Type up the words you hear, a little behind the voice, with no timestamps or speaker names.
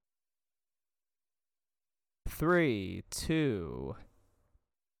Three, two.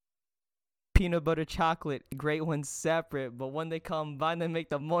 Peanut butter chocolate, great when separate, but when they combine, they make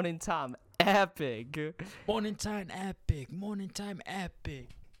the morning time epic. Morning time epic. Morning time epic.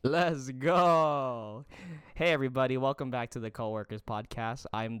 Let's go. Hey, everybody. Welcome back to the Coworkers Podcast.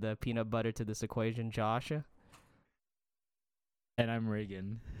 I'm the peanut butter to this equation, Josh. And I'm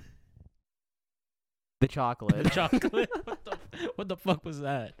Reagan. The chocolate. The chocolate. What the fuck was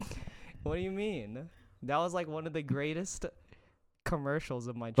that? What do you mean? That was like one of the greatest commercials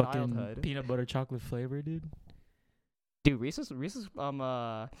of my Fucking childhood. peanut butter chocolate flavor, dude. Dude, Reese's,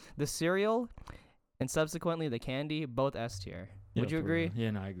 the cereal and subsequently the candy, both S tier. Yeah, Would you for agree? real. Yeah,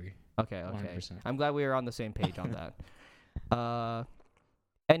 no, I agree. Okay. 100%. I'm glad we were on the same page on that.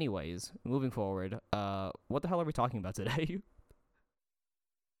 Anyways, moving forward, what the hell are we talking about today?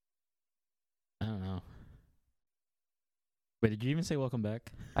 I don't know. Wait, did you even say welcome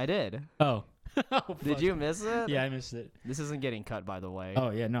back? I did. Oh. Did you miss it? Yeah, I missed it. This isn't getting cut, by the way. Oh,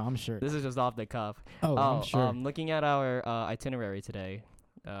 yeah, no, I'm sure. This is just off the cuff. Oh, I'm sure. Looking at our itinerary today,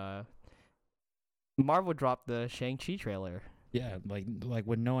 Marvel dropped the Shang-Chi trailer. Yeah, like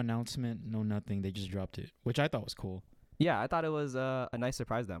with no announcement, no nothing. They just dropped it, which I thought was cool. Yeah, I thought it was a nice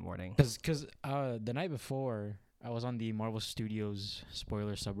surprise that morning. Cause the night before, I was on the Marvel Studios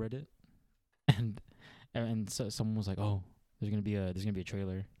spoiler subreddit, and so someone was like, "Oh, there's gonna be a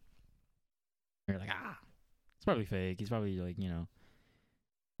trailer." And you're like, it's probably fake. He's probably like,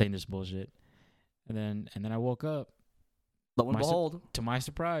 saying this bullshit. And then I woke up. Lo and behold, To my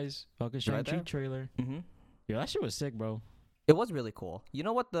surprise, fucking Right Shang-Chi there. trailer. mm-hmm. Yeah, that shit was sick, bro. It was really cool. You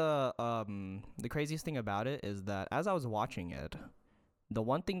know what the craziest thing about it is that as I was watching it, the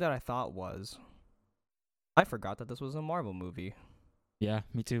one thing that I thought was, I forgot that this was a Marvel movie. Yeah,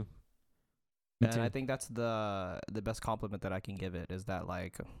 me too. Me And too. I think that's the best compliment that I can give it is that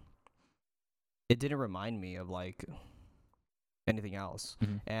like it didn't remind me of like anything else.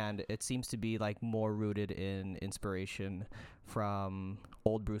 Mhm. And it seems to be like more rooted in inspiration from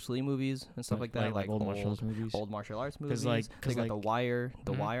old Bruce Lee movies and stuff like that, like old martial arts movies. old martial arts movies. Cause they got like the Wire,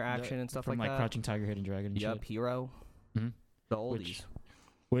 Mhm. Wire action and stuff from like that. Crouching Tiger, Hidden Dragon. And Yep, shit. Hero, Mhm. the oldies.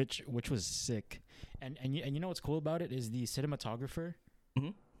 Which was sick, and you know what's cool about it is the cinematographer.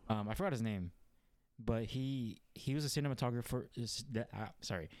 Mhm. I forgot his name, but he was a cinematographer.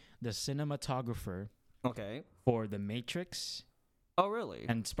 The cinematographer Okay. for The Matrix Oh, really?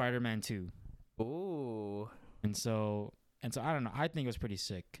 and Spider-Man 2, Ooh, and so I don't know. I think it was pretty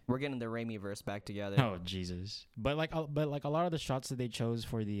sick. we're getting the Raimi verse back together. Oh Jesus! But like a lot of the shots that they chose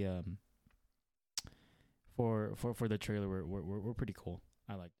for the for the trailer were pretty cool.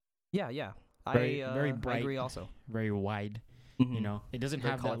 I like Yeah, yeah. Very I bright. agree also. very wide. Mhm. You know, it doesn't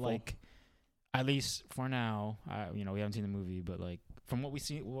Very have colorful. that like. At least for now, we haven't seen the movie, but like from what we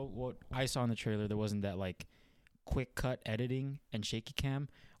see, what I saw in the trailer, there wasn't that like quick cut editing and shaky cam,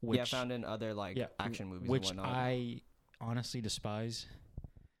 which yeah, found in other like action movies which and whatnot. I honestly despise.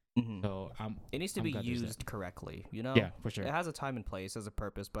 Mhm. So It needs to I'm be glad there's that. used correctly, you know? Yeah, for sure. It has a time and place, has a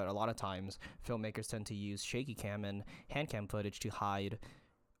purpose, but a lot of times filmmakers tend to use shaky cam and hand cam footage to hide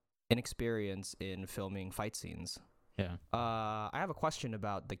inexperience in filming fight scenes. Yeah. I have a question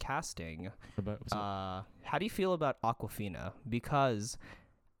about the casting. What's up? How do you feel about Aquafina? Because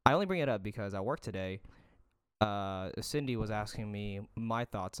I only bring it up because at work today, Cindy was asking me my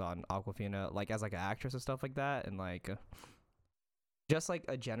thoughts on Aquafina, like as like an actress and stuff like that, and like just like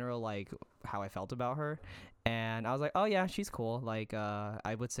a general like how I felt about her. And I was like, oh yeah, she's cool. Like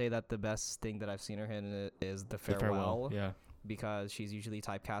I would say that the best thing that I've seen her in is The The Farewell. Yeah. Because she's usually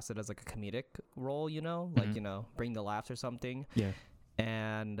typecasted as like a comedic role, like Mhm. bring the laughs or something. Yeah.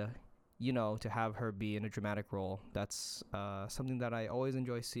 And to have her be in a dramatic role, that's something that I always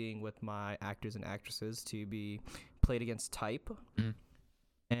enjoy seeing with my actors and actresses, to be played against type. Mhm.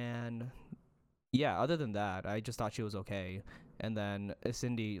 And yeah, other than that, I just thought she was okay. And then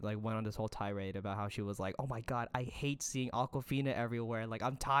Cindy like went on this whole tirade about how she was like, oh my god, I hate seeing Aquafina everywhere, like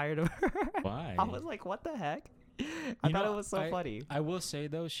I'm tired of her. Why? I was like, what the heck? I thought it was so funny. I will say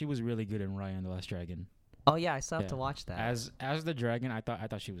though, she was really good in Raya and the Last Dragon. Oh yeah, I still have Yeah. to watch that. As the dragon, I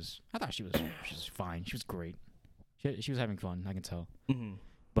thought she was fine. She was great. She was having fun. I can tell. Mhm.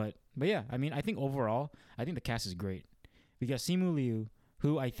 But yeah, I mean, I think overall, I think the cast is great. We got Simu Liu,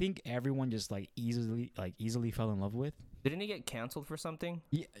 who I think everyone just easily fell in love with. Didn't he get canceled for something?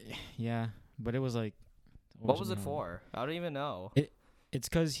 Yeah, but it was like, What was it for? I don't even know. It's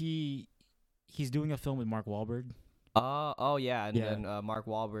because he's doing a film with Mark Wahlberg. Oh yeah, and Yeah. then Mark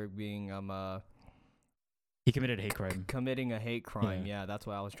Wahlberg being He committed a hate crime. committing a hate crime. Yeah. Yeah, that's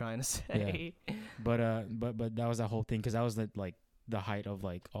what I was trying to say. But that was that whole thing, because that was the like the height of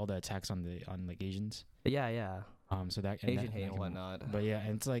like all the attacks on like Asians. Yeah. So that and Asian that hate and came out. whatnot. But yeah,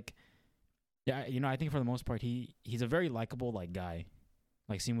 and it's like, yeah, I think for the most part he's a very likable like guy,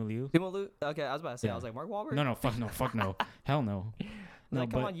 like Simu Liu. Okay, I was about to say, I Yeah. was like, Mark Wahlberg? No, fuck no, hell no. No,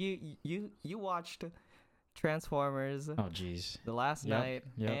 Like, come but on, you watched Transformers, oh jeez, The Last Yep, Night,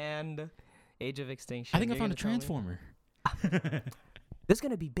 yep. and Age of Extinction. I think I You're found a gonna tell me- transformer. This is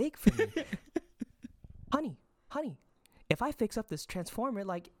gonna be big for me, honey. If I fix up this transformer,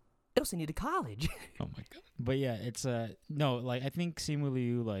 like, it'll send you to college. Oh my god. But yeah, it's no, like I think Simu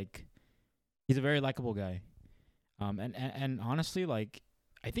Liu, like he's a very likable guy. And honestly, like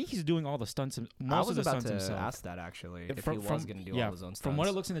I think he's doing all the stunts, most of the stunts to himself. ask that actually, if From- he was from- gonna do yeah, all his own stunts. From what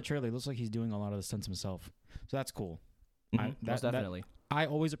it looks in the trailer, it looks like he's doing a lot of the stunts himself. So that's cool. Mhm, most that- definitely. I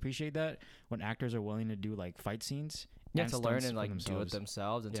always appreciate that when actors are willing to do like fight scenes. Yeah, and to learn stunts and for like do it themselves.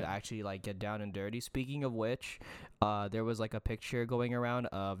 themselves and to Yeah. actually like get down and dirty. Speaking of which, there was like a picture going around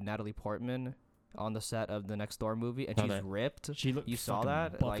of Natalie Portman on the set of the Next Door movie, and Saw she's that. ripped. She looked You saw fucking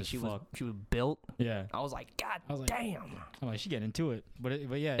that? buff Like as she fuck. was built. Yeah. I was like, God I was like, damn. I'm like, she getting into it. But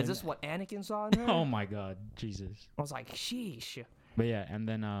yeah. Is and- this what Anakin saw in her? Oh my god, Jesus. I was like, sheesh. But yeah, and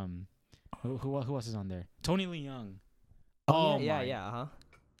then who else is on there? Tony Leung. Oh, my yeah.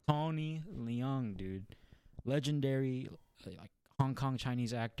 Tony Leung, dude. Legendary like Hong Kong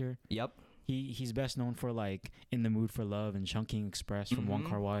Chinese actor. Yep. He's best known for like In the Mood for Love and Chungking Express from Wong Mhm.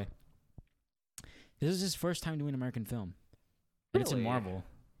 Kar-wai. This is his first time doing American film. And it's in Really? Marvel.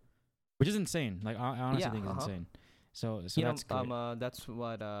 Which is insane. Like I honestly Yeah, think it's uh-huh. insane. So You that's great. know, that's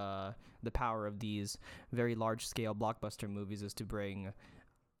what the power of these very large scale blockbuster movies is, to bring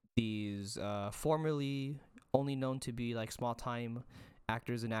these formerly only known to be like small time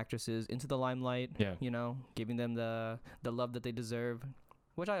actors and actresses into the limelight. Yeah. You know, giving them the love that they deserve,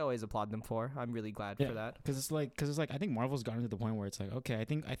 which I always applaud them for. I'm really glad Yeah. for that. Cuz it's like I think Marvel's gotten to the point where it's like, okay, I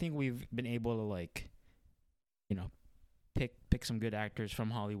think we've been able to like, you know, pick some good actors from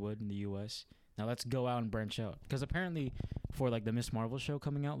Hollywood in the US. Now let's go out and branch out. Cuz apparently for like the Miss Marvel show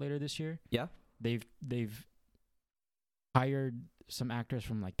coming out later this year, Yeah. they've hired some actors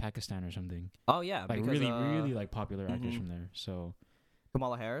from like Pakistan or something. Oh yeah, Like because, really like popular actors mhm. from there. So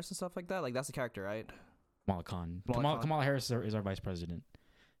Kamala Harris and stuff like that. Like that's the character, right? Kamala Khan. Kamala Khan. Kamala Harris is our vice president.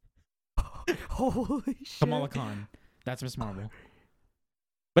 Holy shit. Kamala Khan. That's Miss Marvel.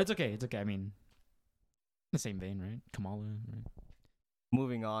 But it's okay. It's okay. I mean, the same vein, right? Kamala. Right?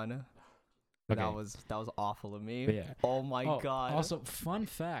 Moving on. Okay. That was awful of me. But yeah. Oh my god. Also, fun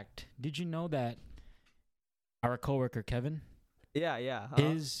fact: did you know that our coworker Kevin, yeah.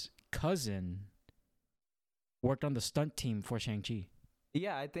 his cousin, worked on the stunt team for Shang-Chi?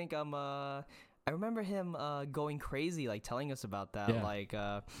 Yeah, I think I remember him going crazy, like telling us about that. Yeah. Like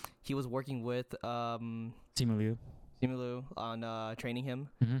he was working with Simu Liu. Simu Liu on training him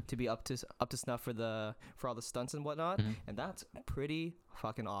Mm-hmm. to be up to snuff for all the stunts and whatnot, Mhm. and that's pretty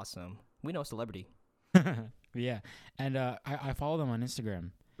fucking awesome. We know a celebrity, Yeah, and I followed him on Instagram,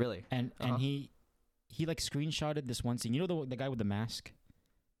 really. and Uh-huh. he like screenshotted this one scene. You know the guy with the mask,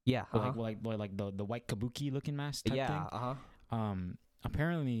 Yeah, Or like the white kabuki looking mask type yeah, thing.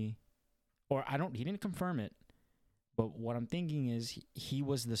 Apparently, or he didn't confirm it, but what I'm thinking is he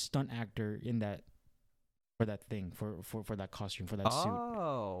was the stunt actor in that for that thing for that costume for that suit.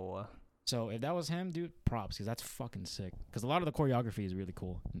 Oh, So if that was him, dude, props, because that's fucking sick. Because a lot of the choreography is really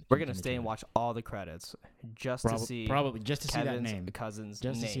cool. we're in gonna the stay and trailer. watch all the credits just to see probably just to see that Kevin's name, cousin's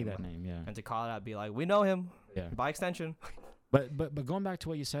just name, to see that name, yeah. and to call it out, be like, we know him Yeah. by extension. But going back to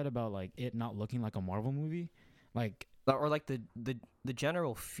what you said about like it not looking like a Marvel movie, like Or like the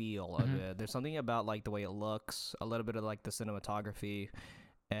general feel of Mhm. it. There's something about like the way it looks, a little bit of like the cinematography,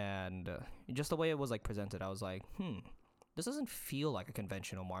 and just the way it was like presented. I was like, this doesn't feel like a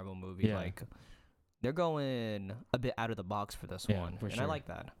conventional Marvel movie. Yeah. Like they're going a bit out of the box for this Yeah, one, for and I sure. like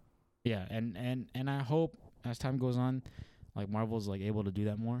that. yeah, and I hope as time goes on, like Marvel's like able to do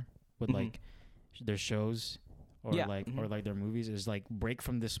that more with Mhm. like their shows or Yeah, like or mhm. like their movies, is like break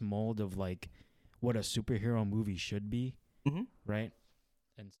from this mold of like what a superhero movie should be, Mm-hmm. right?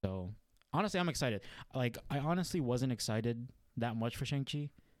 And so honestly, I'm excited. Like I honestly wasn't excited that much for Shang-Chi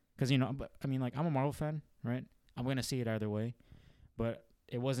because but I mean like I'm a Marvel fan, right? I'm gonna see it either way, but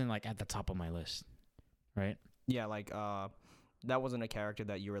it wasn't like at the top of my list, right? Yeah, like that wasn't a character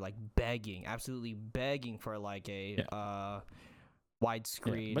that you were like absolutely begging for like a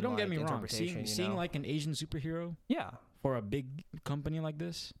widescreen. Yeah. But don't get me like, wrong, interpretation, seeing you know? like an Asian superhero yeah, for a big company like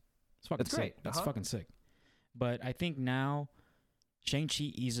this, it's fucking That's great. sick. That's Uh-huh. fucking sick. But I think now Shang-Chi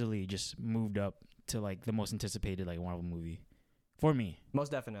easily just moved up to like the most anticipated like Marvel movie for me.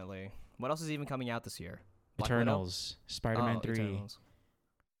 most definitely. What else is even coming out this year? Black Widow? Eternals, Spider-Man Oh, 3, Eternals.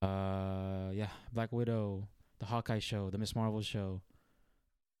 yeah, Black Widow, the Hawkeye show, the Miss Marvel show,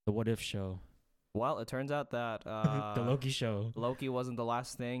 the What If show, Well, it turns out that the Loki show. Loki wasn't the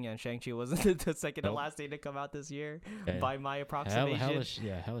last thing, and Shang-Chi wasn't the second to Nope. last thing to come out this year, Yeah. by my approximation. Hella shit's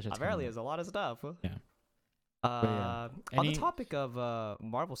Apparently, coming there's a lot of stuff. Yeah. On the Any- topic of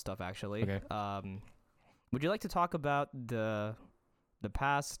Marvel stuff, actually, Okay. would you like to talk about the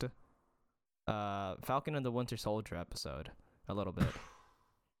past Falcon and the Winter Soldier episode a little bit?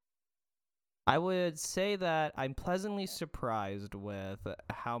 I would say that I'm pleasantly surprised with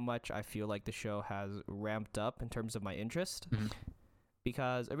how much I feel like the show has ramped up in terms of my interest. Mhm.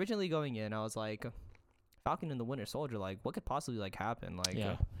 Because originally going in, I was like, Falcon and the Winter Soldier, like, what could possibly like happen? Like,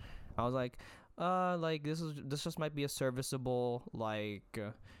 Yeah. I was like this just might be a serviceable like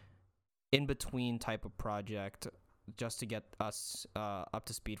in between type of project just to get us up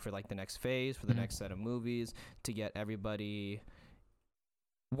to speed for like the next phase, for the Mhm. next set of movies, to get everybody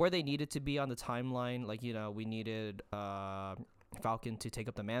where they needed to be on the timeline. Like, you know, we needed Falcon to take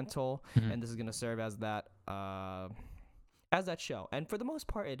up the mantle, Mhm. and this is gonna serve as that show. And for the most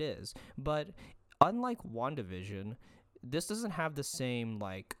part, it is. But unlike WandaVision, this doesn't have the same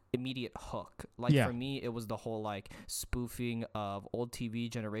like immediate hook. Like Yeah. for me, it was the whole like spoofing of old TV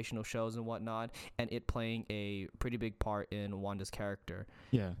generational shows and whatnot, and it playing a pretty big part in Wanda's character.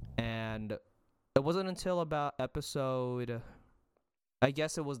 Yeah. And it wasn't until about episode, I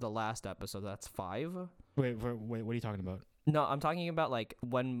guess it was the last episode. That's 5. Wait, what are you talking about? No, I'm talking about like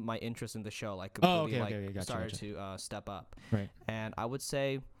when my interest in the show like Oh, completely okay, okay, gotcha, started gotcha. to step up. Right. And I would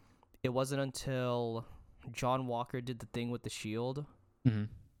say it wasn't until John Walker did the thing with the shield Mm-hmm.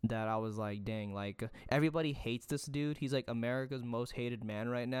 that I was like, dang, like everybody hates this dude. He's like America's most hated man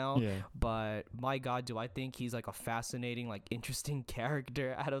right now. Yeah. But my God, do I think he's like a fascinating, like interesting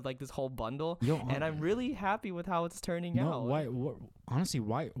character out of like this whole bundle. Yo, And I'm really happy with how it's turning no, out. honestly,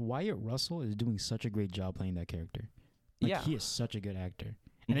 Wyatt Russell is doing such a great job playing that character. Like, Yeah. he is such a good actor.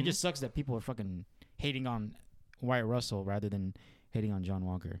 And it Mhm. just sucks that people are fucking hating on Wyatt Russell rather than hating on John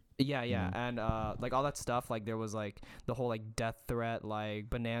Walker. Yeah, yeah, know? and like all that stuff, like there was like the whole like death threat,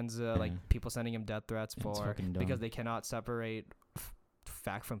 like Bonanza, like Yeah. people sending him death threats It's for fucking dumb. because they cannot separate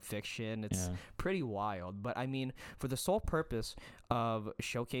fact from fiction. It's Yeah. pretty wild. But I mean, for the sole purpose of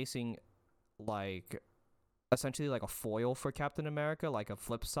showcasing like essentially like a foil for Captain America, like a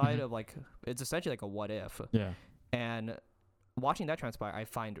flip side Mhm. of like it's essentially like a what if. Yeah. And watching that transpire, I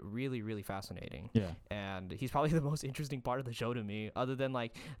find really, really fascinating. Yeah. And he's probably the most interesting part of the show to me, other than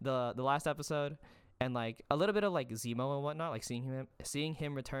like the last episode and like a little bit of like Zemo and whatnot, like seeing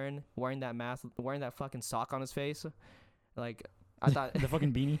him return wearing that mask, wearing that fucking sock on his face. Like I thought The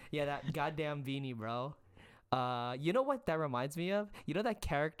fucking beanie. yeah, that goddamn beanie, bro. You know what that reminds me of? You know that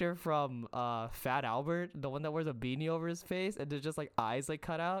character from Fat Albert, the one that wears a beanie over his face and there's just like eyes like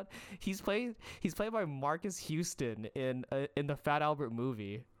cut out. He's played by Marcus Houston in the Fat Albert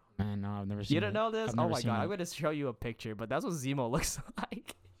movie. Man, no, I've never seen You don't it. know this? I've Oh never my seen god, it. I'm gonna show you a picture, but that's what Zemo looks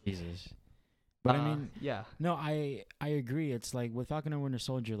like. Jesus. But I mean, yeah, no, I agree. It's like with Falcon and Winter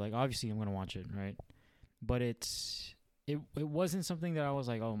Soldier, like obviously I'm gonna watch it, right? But it wasn't something that I was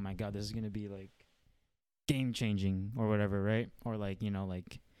like, oh my god, this is gonna be like game changing or whatever, right? Or like, you know,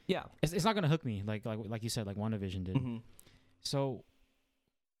 like yeah. it's not gonna hook me like you said, like WandaVision did. Mm-hmm. So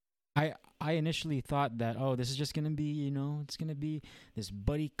I initially thought that, oh, this is just gonna be, you know, it's gonna be this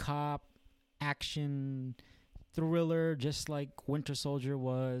buddy cop action thriller, just like Winter Soldier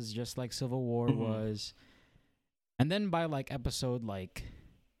was, just like Civil War Mhm. was. And then by like episode like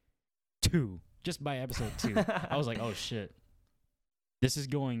 2, just by episode 2, I was like, oh shit, this is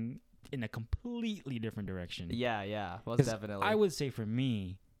going in a completely different direction. Yeah, yeah, most 'Cause definitely. I would say for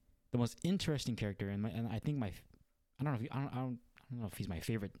me, the most interesting character, and I think I don't know if he's my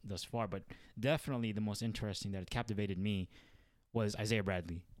favorite thus far, but definitely the most interesting that captivated me was Isaiah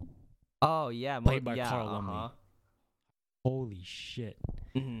Bradley. Oh yeah, Played by yeah, Carl Lumley. Holy shit!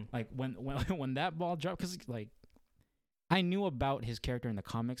 Mm-hmm. Like when when that ball dropped, because like I knew about his character in the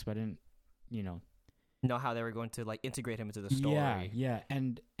comics, but I didn't, you know, Know how they were going to like integrate him into the story. Yeah,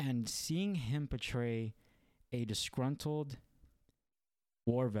 and seeing him portray a disgruntled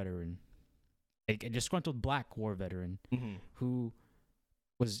war veteran, a disgruntled black war veteran Mm-hmm. who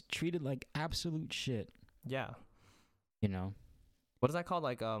was treated like absolute shit, Yeah. you know. What is that called?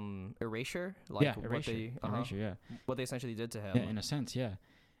 Like erasure? Like Yeah, what erasure. they Erasure, yeah. what they essentially did to him. Yeah, in a sense, yeah.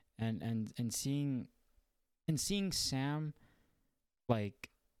 And seeing Sam like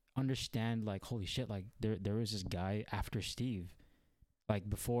understand like, holy shit, like there was this guy after Steve, like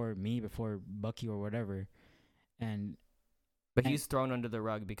before Bucky or whatever, and But And- he's thrown under the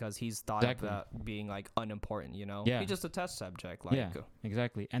rug because he's thought Exactly. of that being like unimportant, you know? Yeah. He's just a test subject. Like, Yeah.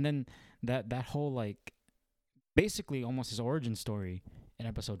 Exactly. And then that whole like basically almost his origin story in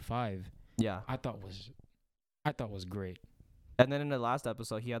episode 5 yeah. I thought was great. And then in the last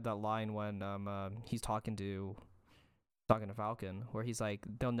episode, he had that line when he's talking to Falcon, where he's like,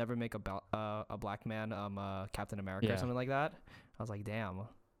 "They'll never make a black man Captain America or Yeah. something like that." I was like, "Damn."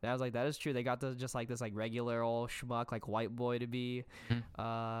 And I was like, "That is true." They got just like this like regular old schmuck like white boy to be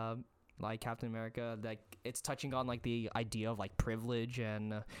like Captain America. Like it's touching on like the idea of like privilege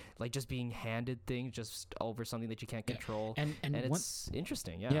and like just being handed things just over something that you can't Yeah. control. And And one, it's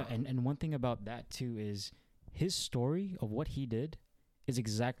interesting, yeah, and one thing about that too is his story of what he did is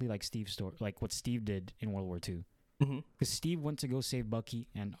exactly like Steve's story, like what Steve did in World War II. Mm-hmm. Because Steve went to go save Bucky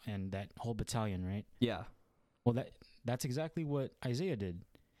and that whole battalion, right? Yeah. Well, that's exactly what Isaiah did.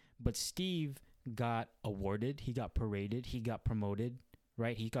 But Steve got awarded, he got paraded, he got promoted,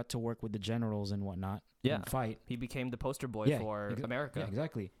 right? He got to work with the generals and whatnot. Yeah. And fight. He became the poster boy Yeah, for America. Yeah,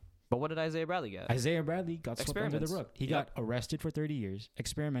 exactly. But what did Isaiah Bradley get? Isaiah Bradley got swept under the Experiments. rug. He Yep. got arrested for 30 years,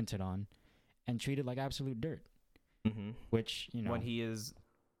 experimented on, and treated like absolute dirt. Mm-hmm. Which, you know, When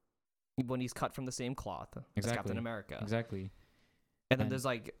he's cut from the same cloth as Exactly. Captain America. exactly. And then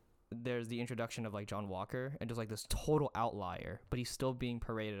And- there's the introduction of like John Walker and just like this total outlier, but he's still being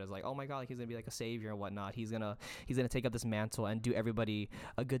paraded as like, oh my god, like, he's gonna be like a savior and whatnot. He's gonna take up this mantle and do everybody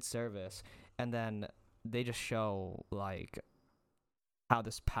a good service. And then they just show like how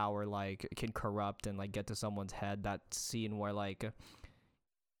this power like can corrupt and like get to someone's head. That scene where like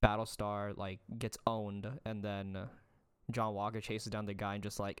Battlestar like gets owned and then John Walker chases down the guy and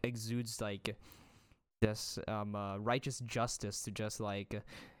just like exudes like this righteous justice to just like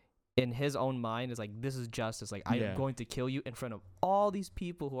in his own mind is like, this is justice, like I Yeah. am going to kill you in front of all these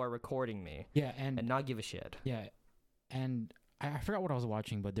people who are recording me Yeah, and and not give a shit. yeah, and I forgot what I was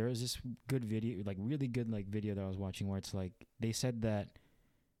watching, but there was this good video, like really good like video that I was watching where it's like they said that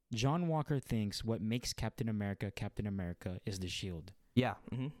John Walker thinks what makes Captain America is the shield. Yeah.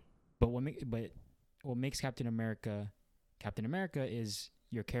 Mm-hmm. But what makes Captain America is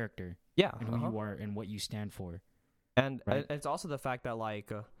your character Yeah. and who you are and what you stand for. And Right. it's also the fact that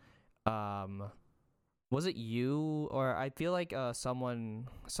like was it you or I feel like someone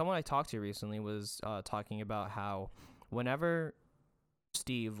I talked to recently was talking about how whenever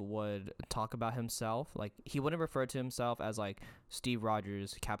Steve would talk about himself, like he wouldn't refer to himself as like Steve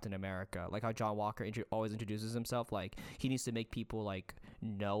Rogers, Captain America, like how John Walker always introduces himself. Like he needs to make people like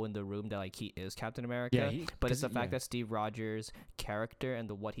know in the room that like he is Captain America. But it's the fact that Steve Rogers' character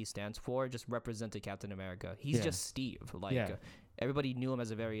and what he stands for just represented Captain America. He's Yeah. just Steve. Like Yeah. everybody knew him as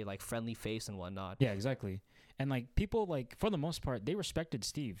a very like friendly face and whatnot. Yeah, exactly. And like people, like for the most part, they respected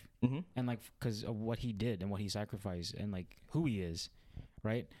Steve, Mm-hmm. and like because of what he did and what he sacrificed and like who he is,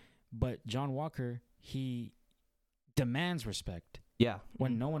 right? But John Walker, he demands respect Yeah.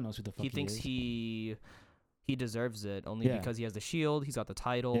 when no one knows who the fuck He thinks is. he deserves it only Yeah. because he has the shield, he's got the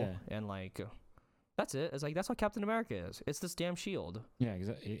title, Yeah. and like that's it. It's like that's what Captain America is. It's this damn shield. Yeah,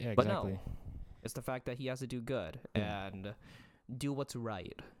 exactly. But no, it's the fact that he has to do good Yeah. and do what's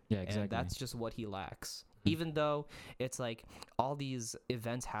right. Yeah, exactly. And that's just what he lacks. Hmm. Even though it's like all these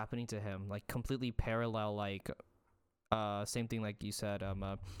events happening to him, like completely parallel, like same thing like you said,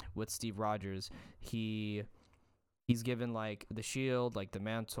 with Steve Rogers. He's given like the shield, like the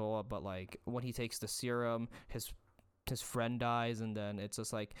mantle, but like when he takes the serum, his friend dies, and then it's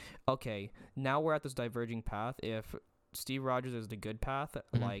just like, okay, now we're at this diverging path. If Steve Rogers is the good path,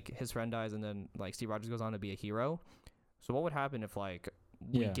 Mhm. like his friend dies, and then like Steve Rogers goes on to be a hero. So what would happen if like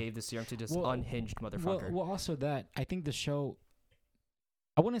we Yeah. gave the serum to this Well, unhinged motherfucker? Well, also that I think the show.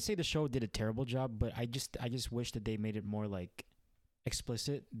 I wouldn't say the show did a terrible job, but I just wish that they made it more like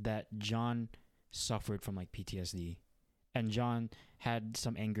explicit that John suffered from like PTSD, and John had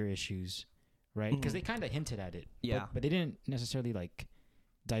some anger issues, right? Because Mhm. they kind of hinted at it, Yeah. but they didn't necessarily like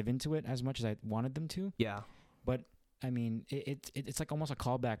dive into it as much as I wanted them to. Yeah. But I mean, it's like almost a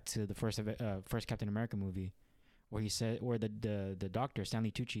callback to the first Captain America movie, where he said, where the doctor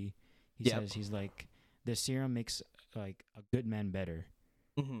Stanley Tucci, he Yep. says, he's like, the serum makes like a good man better,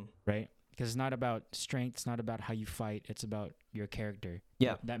 Mm-hmm. right? Because it's not about strength, it's not about how you fight, it's about your character.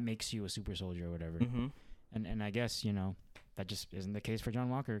 Yeah. That makes you a super soldier or whatever. Mm-hmm. And I guess that just isn't the case for John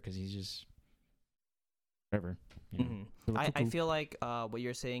Walker because he's just whatever. Mm-hmm. I feel like what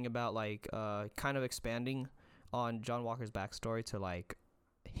you're saying about like kind of expanding on John Walker's backstory to like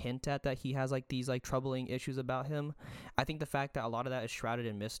hint at that he has like these like troubling issues about him. I think the fact that a lot of that is shrouded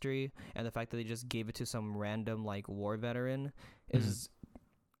in mystery and the fact that they just gave it to some random like war veteran is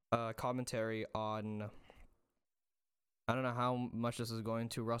commentary on I don't know how much this is going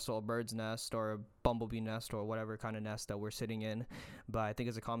to rustle a bird's nest or a bumblebee nest or whatever kind of nest that we're sitting in, but I think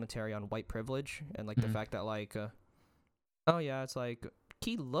it's a commentary on white privilege and like the Mhm. fact that like, oh yeah, it's like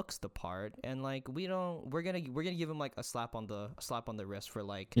he looks the part, and like we're gonna give him like a slap on the wrist for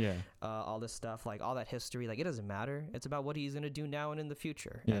like Yeah. all this stuff, like all that history. Like it doesn't matter. It's about what he's gonna do now and in the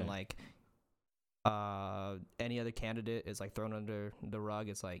future, Yeah. and like any other candidate is like thrown under the rug.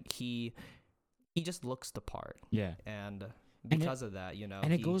 It's like he just looks the part, Yeah. and it- because of that, you know,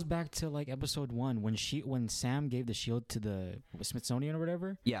 And it he- goes back to like episode 1 when Sam gave the shield to the Smithsonian or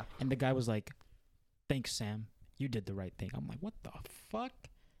whatever, yeah. and the guy was like, "Thanks, Sam. You did the right thing." I'm like, "What the fuck?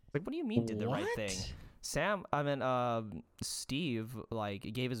 Like, what do you mean did the right What? thing? Steve like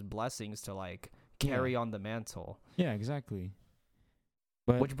gave his blessings to like Yeah. carry on the mantle. Yeah, exactly.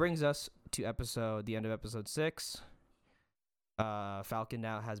 But Which brings us to the end of episode 6. Falcon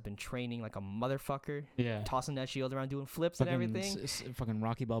now has been training like a motherfucker, yeah, tossing that shield around, doing flips and fucking everything. fucking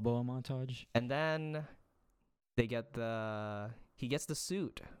Rocky Balboa montage. And then he gets the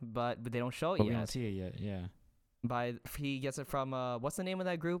suit, but they don't show it But we don't yet. see it yet. Yeah. He gets it from what's the name of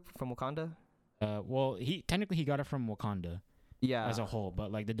that group from Wakanda? Well, he got it from Wakanda Yeah. as a whole,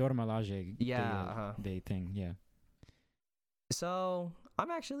 but like the Dora Milaje, Yeah, they thing, yeah. So I'm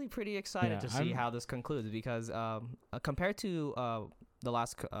actually pretty excited Yeah, to see I'm- how this concludes because compared to the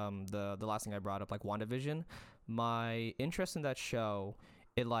last thing I brought up, like WandaVision, my interest in that show,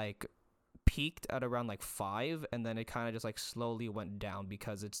 it like peaked at around like 5, and then it kind of just like slowly went down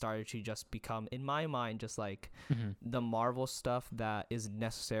because it started to just become, in my mind, just like Mhm. the Marvel stuff that is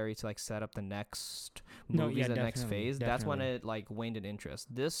necessary to like set up the next No, movies, yeah, the next definitely, phase. That's when definitely. it like waned in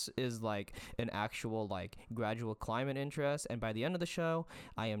interest. This is like an actual like gradual climb in interest, and by the end of the show,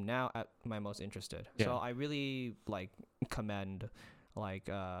 I am now at my most interested. So Yeah. I really like commend like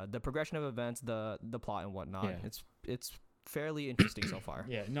the progression of events, the plot and whatnot. Yeah. It's fairly interesting so far.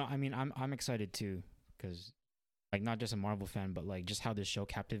 Yeah, no, I mean, I'm excited too, because like not just a Marvel fan, but like just how this show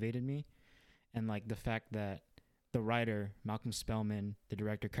captivated me, and like the fact that the writer Malcolm Spellman, the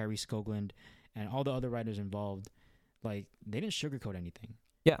director Kyrie Skoglund, and all the other writers involved, like they didn't sugarcoat anything.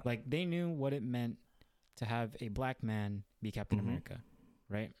 Yeah. Like they knew what it meant to have a black man be Captain Mhm. America,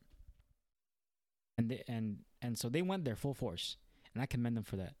 right? And so they went there full force, and I commend them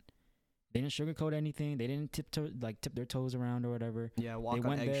for that. They didn't sugarcoat anything. They didn't tip their toes around or whatever. Yeah, walk on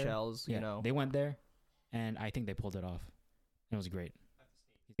went there, eggshells, you know. They went there, and I think they pulled it off. It was great.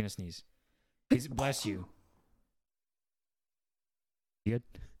 He's gonna sneeze. Bless you. You good?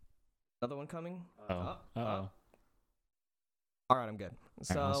 Another one coming? Oh. Uh-oh. All right, I'm good.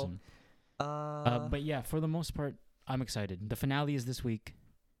 So, Awesome. But yeah, for the most part, I'm excited. The finale is this week,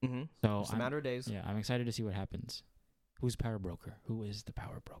 mhm. so Just a matter of days. yeah, I'm excited to see what happens. Who's Power Broker? Who is the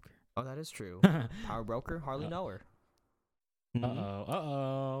Power Broker? Oh, that is true. Uh Power broker, hardly know her.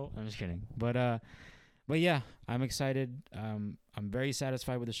 oh. I'm just kidding. But yeah, I'm excited. I'm very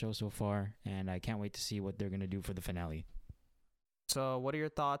satisfied with the show so far, and I can't wait to see what they're gonna do for the finale. So, what are your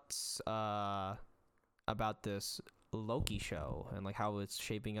thoughts about this Loki show and like how it's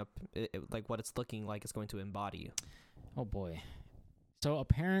shaping up, like what it's looking like it's going to embody? Oh boy. So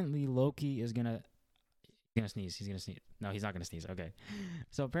apparently Loki is gonna sneeze. He's gonna sneeze. No, he's not gonna sneeze. Okay.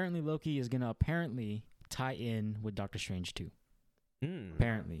 So apparently Loki is gonna tie in with Doctor Strange too.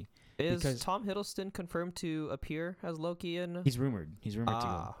 Apparently. Is because- Tom Hiddleston confirmed to appear as Loki in? He's rumored. He's rumored to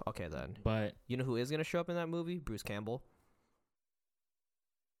go. Okay then. But You know who is gonna show up in that movie? Bruce Campbell.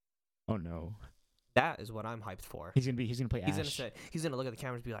 oh no. That is what I'm hyped for. He's gonna play He's Ash. he's gonna look at the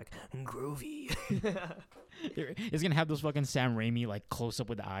cameras and be like, groovy. He's gonna have those fucking Sam Raimi like close up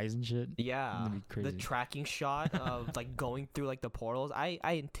with the eyes and shit. Yeah, That'd be the crazy. tracking shot of like going through like the portals. I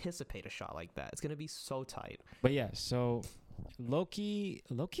anticipate a shot like that. It's gonna be so tight. But yeah, so Loki's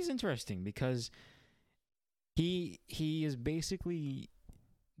interesting because he is basically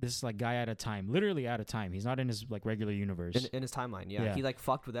this like guy out of time, literally out of time. He's not in his like regular universe. In his timeline, yeah. Yeah. He like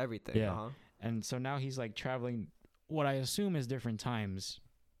fucked with everything. Yeah. Uh-huh. And so now he's like traveling what I assume is different times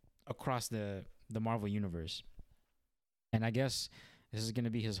across the Marvel universe. And I guess this is going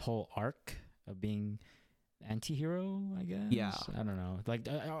to be his whole arc of being anti-hero, I guess. Yeah. I don't know. Like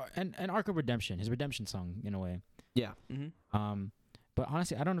an arc of redemption, his redemption song in a way. Yeah. Mm-hmm. But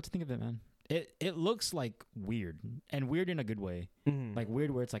honestly, I don't know what to think of it, man. It looks like weird, and weird in a good way. Mm-hmm. Like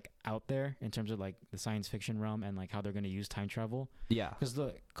weird where it's like out there in terms of like the science fiction realm and like how they're going to use time travel. yeah. Because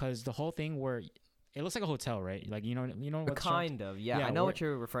the whole thing where it looks like a hotel, right? Like you know what Kind of. Yeah. Yeah, I know where- what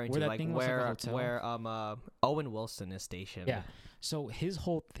you're referring where to. that Like thing looks like a hotel. where Owen Wilson is stationed. Yeah. So his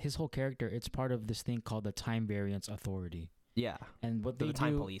whole character, it's part of this thing called the Time Variance Authority. Yeah, And what the they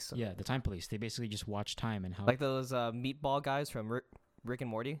time do, police. yeah, the time police. They basically just watch time and how. Like those meatball guys from Rick and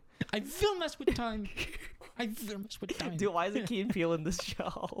Morty. I will mess with time. I will mess with time. Dude, why is it Key and Peele in this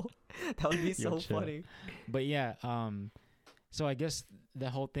show? That would be Yo, so chill. funny. But yeah, so I guess the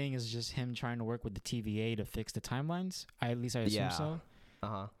whole thing is just him trying to work with the TVA to fix the timelines. At least I assume Yeah. so.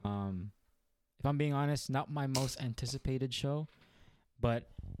 Uh huh. If I'm being honest, not my most anticipated show, but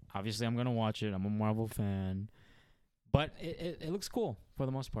obviously I'm gonna watch it. I'm a Marvel fan, but it looks cool for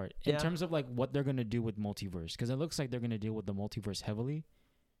the most part in Yeah. terms of like what they're gonna do with multiverse, because it looks like they're gonna deal with the multiverse heavily,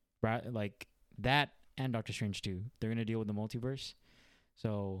 right? Like that and Doctor Strange too. They're gonna deal with the multiverse,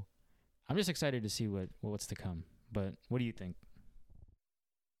 so I'm just excited to see what's to come. But what do you think?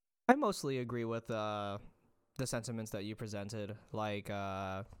 I mostly agree with the sentiments that you presented. Like,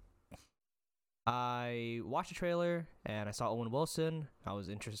 I watched the trailer and I saw Owen Wilson. I was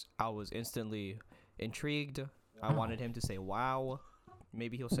instantly intrigued. I Wow. wanted him to say "wow."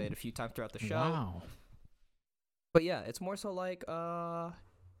 Maybe he'll say it a few times throughout the show. Wow. But yeah, it's more so like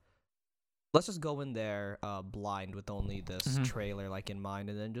let's just go in there blind with only this Mhm. trailer like in mind,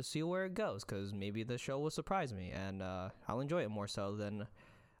 and then just see where it goes, because maybe the show will surprise me and I'll enjoy it more so than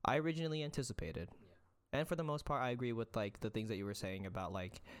I originally anticipated. And for the most part, I agree with like the things that you were saying about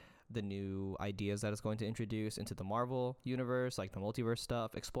like the new ideas that it's going to introduce into the Marvel universe, like the multiverse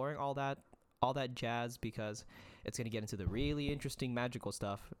stuff, exploring all that jazz, because it's going to get into the really interesting magical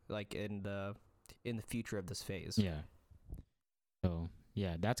stuff like in the future of this phase. Yeah. So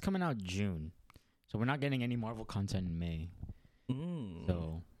yeah, that's coming out June. So we're not getting any Marvel content in May. Mm.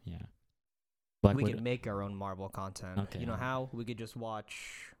 So yeah. Black we Widow. could make our own Marvel content. Okay. You know how? We could just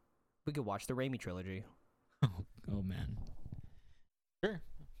watch the Raimi trilogy. Oh man. Sure.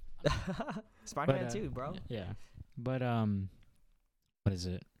 Spider-Man But, 2, bro. Yeah. But what is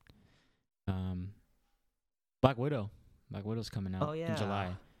it? Black Widow. Black Widow's coming out Oh, yeah. in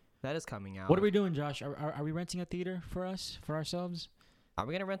July. That is coming out. What are we doing, Josh? Are we renting a theater for ourselves? Are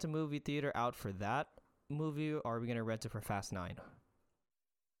we going to rent a movie theater out for that movie, or are we going to rent it for Fast 9?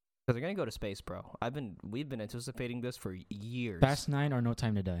 Because they're going to go to space, bro. We've been anticipating this for years. Fast 9 or No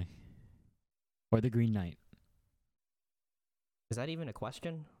Time to Die? Or The Green Knight? Is that even a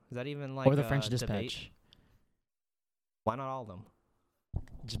question? Is that even like Or The a French debate? Dispatch? Why not all of them?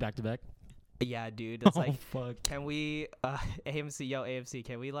 Just back to back? Yeah, dude. It's like, fuck. can we, AMC,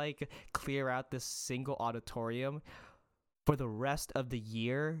 can we like clear out this single auditorium for the rest of the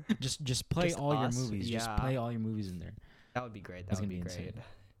year? Just play Just all us? your movies. Just Yeah. play all your movies in there. That would be great. That's That would gonna be be great. insane.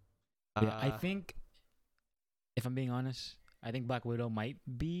 Yeah, I think, if I'm being honest, I think Black Widow might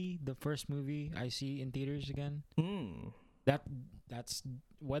be the first movie I see in theaters again. That's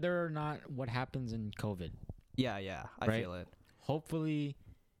whether or not what happens in COVID. Yeah, I Right? feel it. Hopefully,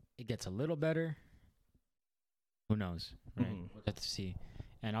 it gets a little better. Who knows? Right? Mhm. We'll have to see.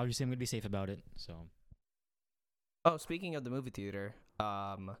 And obviously, I'm gonna be safe about it. So Oh, speaking of the movie theater,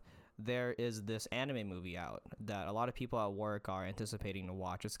 there is this anime movie out that a lot of people at work are anticipating to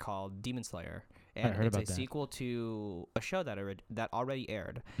watch. It's called Demon Slayer, and heard it's about a that. sequel to a show that already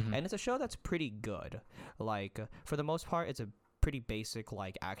aired, Mhm. and it's a show that's pretty good. Like for the most part, it's a pretty basic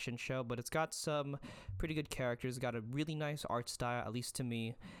like action show, but it's got some pretty good characters. It's got a really nice art style, at least to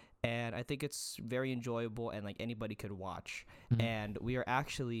me. And I think it's very enjoyable and like anybody could watch. Mhm. And we are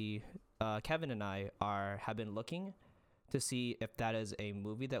actually Kevin and I have been looking to see if that is a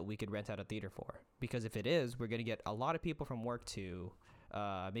movie that we could rent out a theater for, because if it is, we're gonna get a lot of people from work to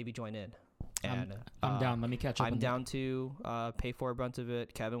maybe join in. And I'm down. Let me catch up. I'm on down to pay for a brunt of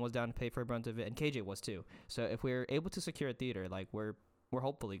it. Kevin was down to pay for a brunt of it, and KJ was too. So if we're able to secure a theater, like we're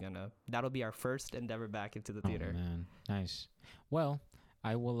hopefully that'll be our first endeavor back into the theater. Oh man, nice. Well,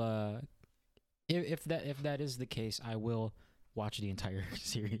 I will. If that is the case, I will watch the entire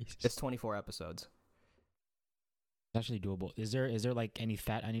series. It's 24 episodes. It's actually doable. Is there like any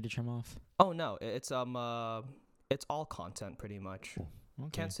fat I need to trim off? Oh no, it's all content pretty much. Okay.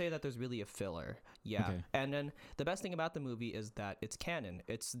 Can't say that there's really a filler. Yeah. Okay. And then the best thing about the movie is that it's canon.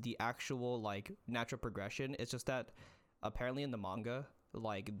 It's the actual like natural progression. It's just that apparently in the manga,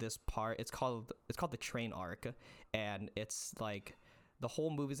 like this part, it's called the train arc, and it's like the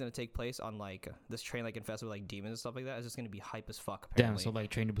whole movie's gonna take place on like this train like infested with like demons and stuff like that. It's just gonna be hype as fuck. Damn. Apparently. So like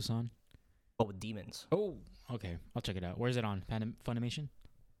Train to Busan. but with demons. Oh. Okay. I'll check it out. Where is it on? Funimation.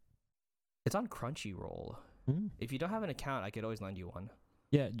 It's on Crunchyroll. If you don't have an account, I could always lend you one.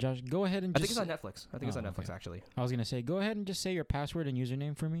 Yeah, Josh, go ahead and I just. think it's on Netflix. I think it's on Oh, Netflix okay. actually. I was gonna say, go ahead and just say your password and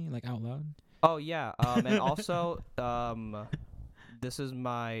username for me, like out loud. Oh yeah. And also, this is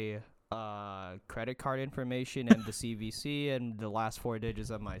my credit card information and the CVC and the last 4 digits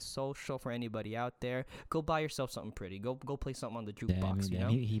of my social for anybody out there. Go buy yourself something pretty. Go play something on the jukebox. You know,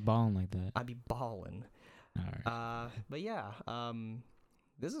 he balling like that. I'd be balling. All right. But yeah,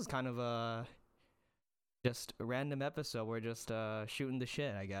 this is kind of a just a random episode. We're just shooting the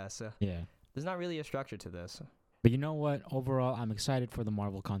shit, I guess. Yeah. There's not really a structure to this. But you know what? Overall, I'm excited for the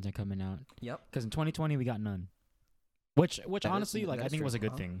Marvel content coming out. Yep. Because in 2020 we got none. Which honestly, like I that's think true. was a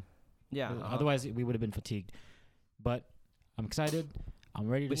good thing. Yeah. Otherwise, we would have been fatigued. But I'm excited. I'm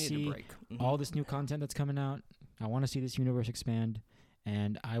ready we to need see a break. all this new content that's coming out. I want to see this universe expand,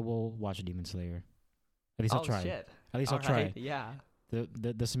 and I will watch Demon Slayer. At least I'll try. Shit. At least All I'll try. right, yeah.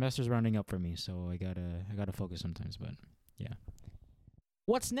 The semester's rounding up for me, so I gotta focus sometimes. But yeah.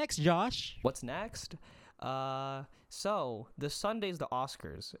 What's next, Josh? What's next? So this Sunday's the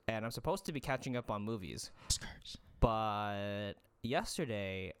Oscars, and I'm supposed to be catching up on movies. Oscars. But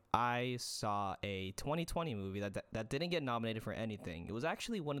yesterday I saw a 2020 movie that didn't get nominated for anything. It was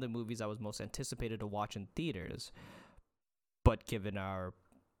actually one of the movies I was most anticipated to watch in theaters. But given our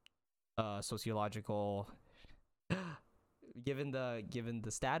sociological given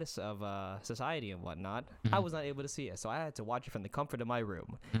the status of society and whatnot, I was not able to see it, so I had to watch it from the comfort of my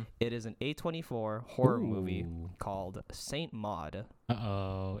room. It is an A24 horror movie called Saint Maud.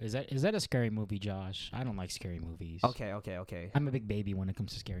 Is that a scary movie, Josh? I don't like scary movies. Okay. I'm a big baby when it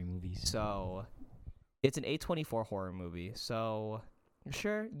comes to scary movies. So it's an A24 horror movie. So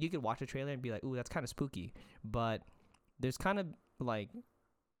sure, you could watch a trailer and be like, ooh, that's kind of spooky, but there's kind of like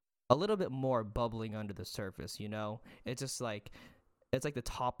a little bit more bubbling under the surface, you know? It's just like, it's like the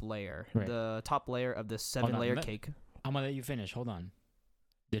top layer. Right. The top layer of this 7-layer cake. I'm gonna let you finish. Hold on.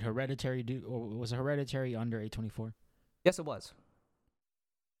 Did Hereditary was Hereditary under A24? Yes, it was.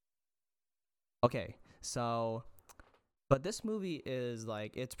 Okay, so, but this movie is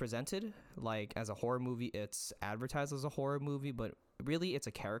like, it's presented like as a horror movie. It's advertised as a horror movie, but really it's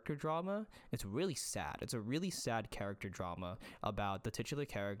a character drama. It's really sad. It's a really sad character drama about the titular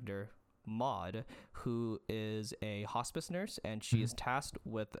character, Maud, who is a hospice nurse, and she is tasked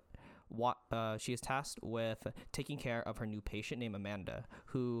with taking care of her new patient named Amanda,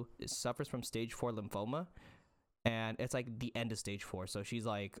 who suffers from stage 4 lymphoma, and it's like the end of stage 4. So she's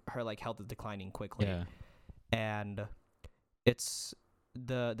like, her like health is declining quickly. Yeah. And it's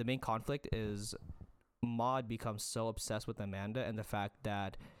the main conflict is Maud becomes so obsessed with Amanda and the fact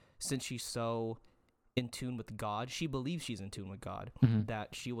that since she's so in tune with God, she believes she's in tune with God, that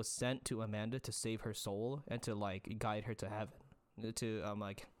she was sent to Amanda to save her soul and to like guide her to heaven, to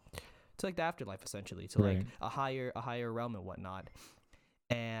like the afterlife, essentially, to like a higher realm and whatnot.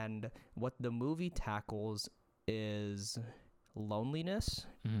 And what the movie tackles is loneliness,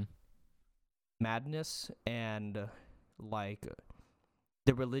 madness, and like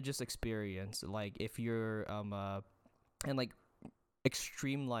the religious experience. Like if you're and like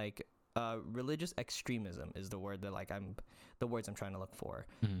extreme, like religious extremism is the word that like the words I'm trying to look for,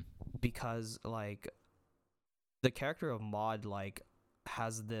 because like the character of Maud like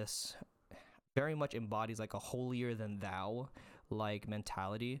has this very much embodies like a holier than thou like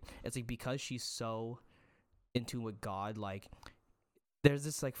mentality. It's like because she's so in tune with God, like there's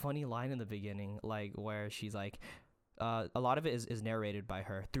this like funny line in the beginning, like where she's like a lot of it is narrated by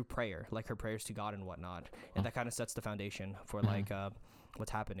her through prayer, like her prayers to God and whatnot, and that kind of sets the foundation for like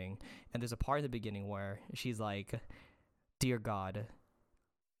what's happening. And there's a part in the beginning where she's like, "Dear God,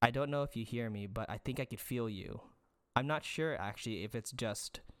 I don't know if you hear me, but I think I could feel you. I'm not sure actually if it's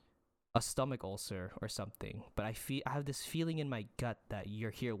just a stomach ulcer or something, but I have this feeling in my gut that you're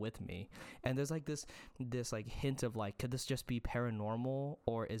here with me." And there's like this like hint of like, could this just be paranormal,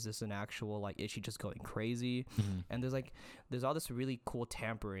 or is this an actual like, is she just going crazy? And there's all this really cool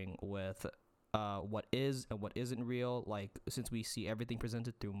tampering with what is and what isn't real, like since we see everything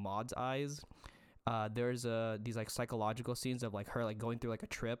presented through Maud's eyes. There's these like psychological scenes of like her like going through like a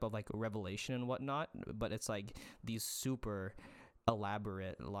trip of like revelation and whatnot, but it's like these super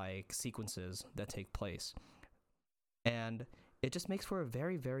elaborate like sequences that take place, and it just makes for a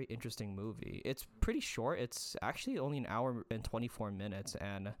very, very interesting movie. It's pretty short. It's actually only an hour and 24 minutes,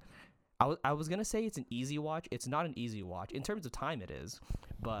 and I was gonna say it's an easy watch. It's not an easy watch in terms of time. It is,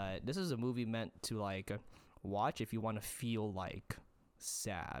 but this is a movie meant to like watch if you want to feel like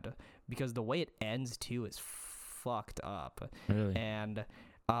sad, because the way it ends too is fucked up. Really? And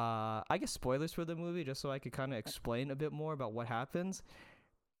I guess spoilers for the movie, just so I could kind of explain a bit more about what happens.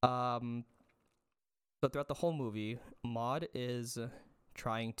 So throughout the whole movie, Maud is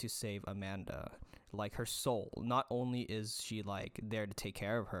trying to save Amanda, like her soul. Not only is she like there to take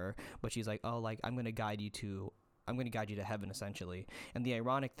care of her, but she's like, oh, like I'm gonna guide you to I'm gonna guide you to heaven, essentially. And the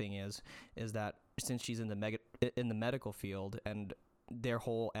ironic thing is that since she's in the medical field, and their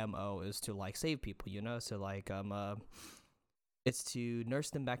whole MO is to like save people, you know, so like it's to nurse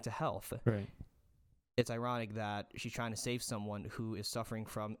them back to health. Right. It's ironic that she's trying to save someone who is suffering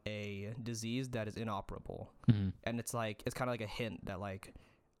from a disease that is inoperable. Mm-hmm. And it's like, it's kind of like a hint that like,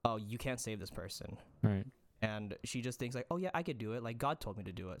 oh, you can't save this person. Right. And she just thinks like, oh yeah, I could do it. Like God told me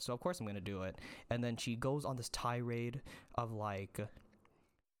to do it, so of course I'm gonna do it. And then she goes on this tirade of like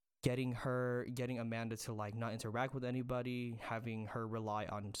getting Amanda to like not interact with anybody, having her rely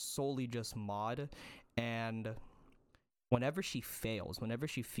on solely just Maud. And whenever she feels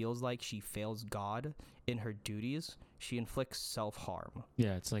like she fails God in her duties, she inflicts self-harm.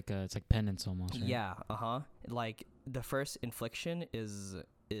 Yeah, it's like penance almost. Right? Yeah, like the first infliction is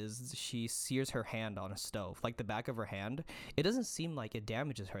she sears her hand on a stove, like the back of her hand. It doesn't seem like it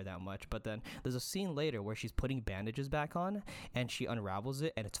damages her that much, but then there's a scene later where she's putting bandages back on and she unravels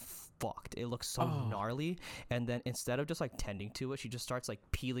it and it's fucked. It looks so gnarly. And then instead of just like tending to it, she just starts like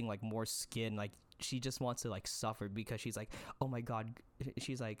peeling like more skin. Like she just wants to like suffer because she's like, oh my God,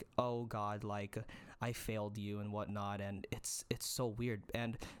 she's like, oh God, like I failed you and whatnot. And it's so weird.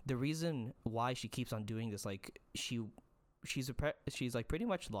 And the reason why she keeps on doing this, like she's like pretty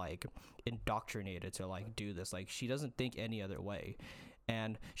much like indoctrinated to like do this. Like she doesn't think any other way,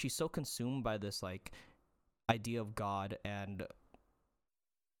 and she's so consumed by this like idea of God and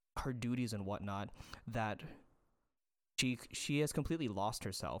her duties and whatnot that she has completely lost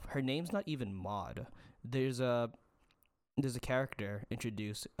herself. Her name's not even Maud. There's a character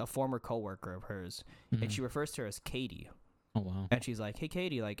introduced, a former coworker of hers, and she refers to her as Katie. Oh wow. And she's like, hey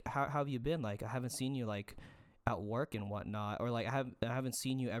Katie, like how have you been? Like I haven't seen you like at work and whatnot, or like I haven't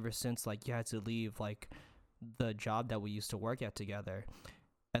seen you ever since like you had to leave like the job that we used to work at together.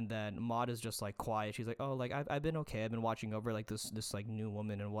 And then Maud is just like quiet. She's like, oh, like I've been okay. I've been watching over like this like new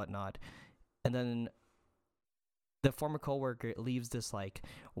woman and whatnot. And then the former coworker leaves this like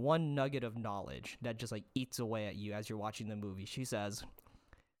one nugget of knowledge that just like eats away at you as you're watching the movie. She says,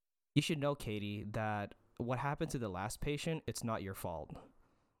 you should know, Katie, that what happened to the last patient, it's not your fault.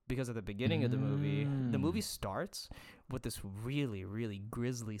 Because at the beginning of the movie starts with this really, really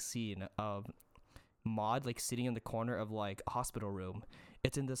grisly scene of Maud like sitting in the corner of like a hospital room.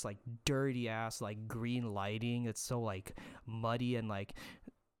 It's in this like dirty ass like green lighting. It's so like muddy and like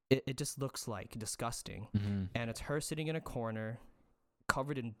it just looks like disgusting. And it's her sitting in a corner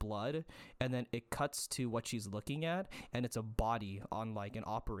covered in blood, and then it cuts to what she's looking at, and it's a body on like an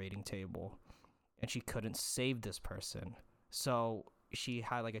operating table, and she couldn't save this person. So she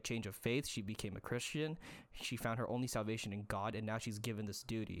had like a change of faith. She became a Christian. She found her only salvation in God, and now she's given this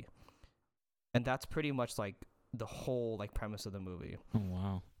duty. And that's pretty much like the whole like premise of the movie. Oh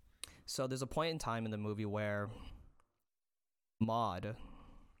wow. So there's a point in time in the movie where Maud,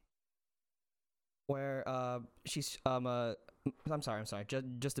 where she's I'm sorry.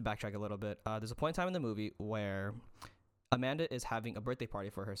 Just to backtrack a little bit. There's a point in time in the movie where Amanda is having a birthday party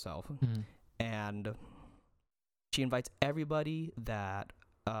for herself, and she invites everybody that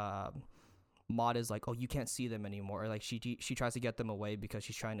Maud is like, oh, you can't see them anymore. Or like she tries to get them away because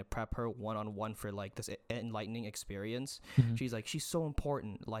she's trying to prep her one-on-one for like this enlightening experience. She's like, she's so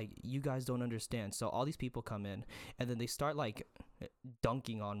important. Like you guys don't understand. So all these people come in, and then they start like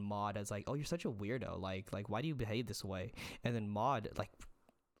dunking on Maud as like, oh, you're such a weirdo. Like why do you behave this way? And then Maud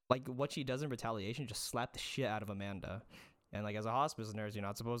like what she does in retaliation, just slap the shit out of Amanda. And like as a hospice nurse, you're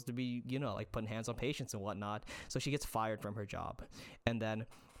not supposed to be, you know, like putting hands on patients and whatnot. So she gets fired from her job. And then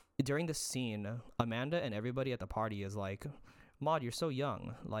during the scene, Amanda and everybody at the party is like, Maud, you're so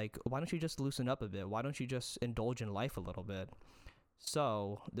young. Like, why don't you just loosen up a bit? Why don't you just indulge in life a little bit?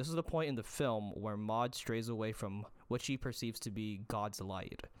 So this is the point in the film where Maud strays away from what she perceives to be God's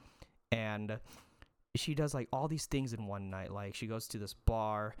light. And she does like all these things in one night. Like she goes to this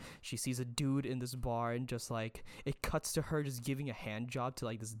bar, she sees a dude in this bar, and just like it cuts to her just giving a hand job to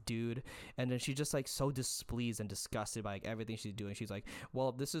like this dude, and then she's just like so displeased and disgusted by like everything she's doing. She's like,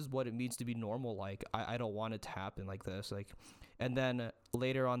 well, this is what it means to be normal. Like I don't want it to happen like this. Like, and then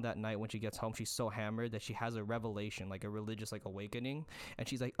later on that night when she gets home, she's so hammered that she has a revelation, like a religious like awakening, and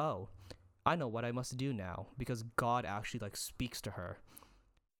she's like, oh, I know what I must do now, because God actually like speaks to her,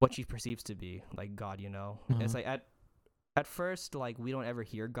 what she perceives to be like God, you know. It's like at first like we don't ever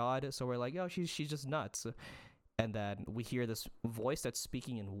hear God, so we're like, oh, she's just nuts. And then we hear this voice that's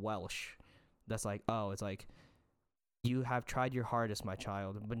speaking in Welsh that's like, oh, it's like, you have tried your hardest, my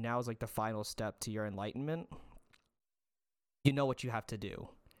child, but now is like the final step to your enlightenment. You know what you have to do.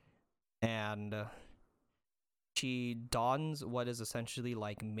 And she dons what is essentially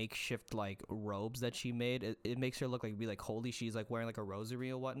like makeshift like robes that she made. It makes her look like be like holy. She's like wearing like a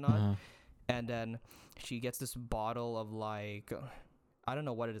rosary or whatnot. Uh-huh. And then she gets this bottle of like, I don't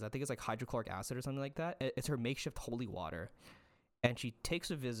know what it is. I think it's like hydrochloric acid or something like that. It's her makeshift holy water. And she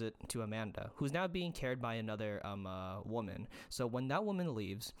takes a visit to Amanda, who's now being carried by another woman. So when that woman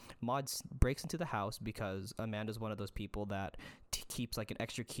leaves, Maud breaks into the house because Amanda's one of those people that keeps like an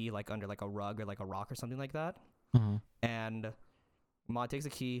extra key like under like a rug or like a rock or something like that. Uh-huh. And Maud takes the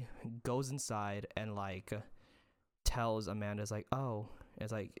key, goes inside, and like tells Amanda, it's like, oh,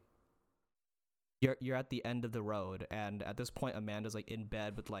 it's like you're at the end of the road. And at this point, Amanda's like in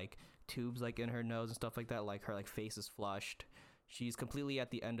bed with like tubes like in her nose and stuff like that. Like her like face is flushed. She's completely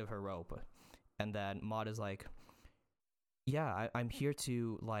at the end of her rope. And then Maud is like, yeah, I'm here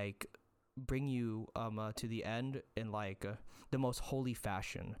to like bring you to the end in like the most holy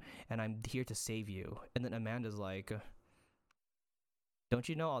fashion, and I'm here to save you. And then Amanda's like, don't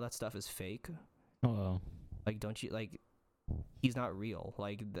you know all that stuff is fake? Uh-oh. Like, don't you like he's not real.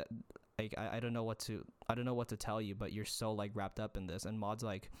 Like that, like I don't know what to tell you, but you're so like wrapped up in this. And Maud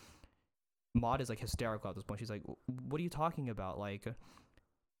is like hysterical at this point. She's like, what are you talking about? Like,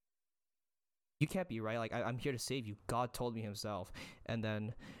 you can't be right. Like, I'm here to save you. God told me himself. And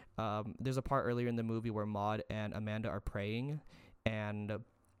then there's a part earlier in the movie where Maud and Amanda are praying, and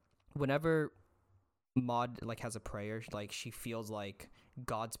whenever Maud like has a prayer, like she feels like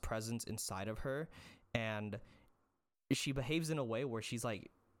God's presence inside of her, and she behaves in a way where she's like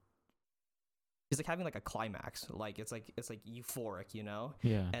having like a climax. Like it's like euphoric, you know?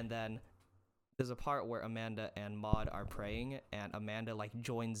 Yeah. And then there's a part where Amanda and Maud are praying, and Amanda like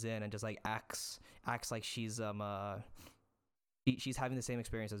joins in and just like acts like she's having the same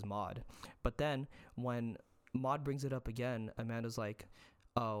experience as Maud. But then when Maud brings it up again, Amanda's like,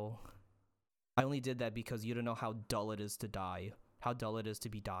 oh, I only did that because you don't know how dull it is to die, how dull it is to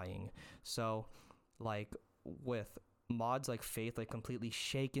be dying. So like with Maud's like faith like completely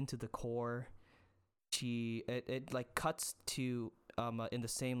shaken to the core, it like cuts to in the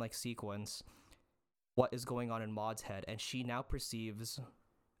same like sequence what is going on in Maud's head, and she now perceives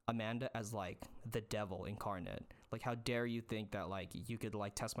Amanda as like the devil incarnate. Like, how dare you think that like you could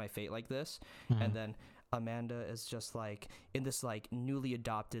like test my fate like this? Uh-huh. And then Amanda is just like in this like newly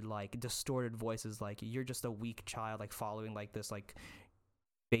adopted like distorted voices, like you're just a weak child like following like this like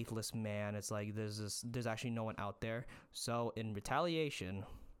faithless man. It's like there's actually no one out there. So in retaliation,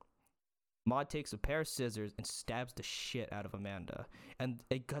 Maud takes a pair of scissors and stabs the shit out of Amanda, and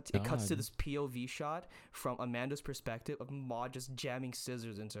it cuts to this POV shot from Amanda's perspective of Maud just jamming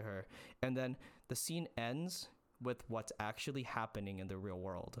scissors into her, and then the scene ends with what's actually happening in the real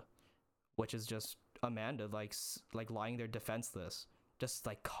world, which is just Amanda like lying there defenseless, just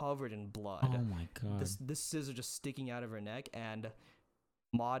like covered in blood. Oh my god. This scissor just sticking out of her neck, and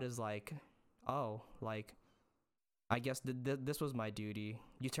Maud is like, oh, like, I guess this was my duty.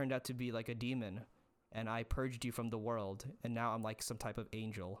 You turned out to be like a demon, and I purged you from the world, and now I'm like some type of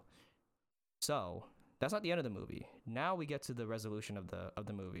angel. So that's not the end of the movie. Now we get to the resolution of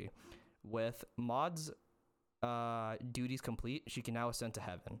the movie. With Maud's duties complete, she can now ascend to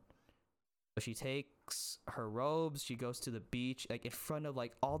heaven. So she takes her robes, she goes to the beach, like in front of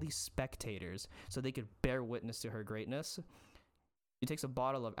like all these spectators, so they could bear witness to her greatness. She takes a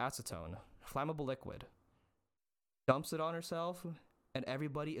bottle of acetone, flammable liquid, dumps it on herself, and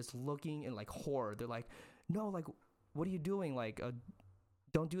everybody is looking in like horror. They're like, no, like, what are you doing? Like,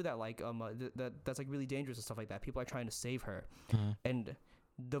 don't do that. Like, that's like really dangerous and stuff like that. People are trying to save her. Uh-huh. And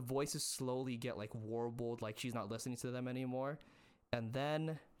the voices slowly get like warbled, like she's not listening to them anymore. And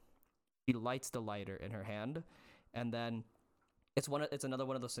then she lights the lighter in her hand, and then it's another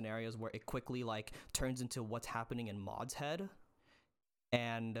one of those scenarios where it quickly like turns into what's happening in Maud's head,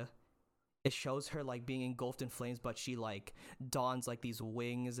 and it shows her like being engulfed in flames, but she like dons like these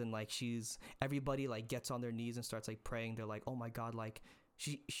wings, and like everybody like gets on their knees and starts like praying. They're like, oh my god, like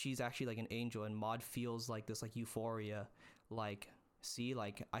she's actually like an angel, and Maud feels like this like euphoria, like, see,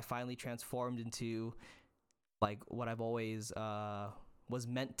 like I finally transformed into like what I've always was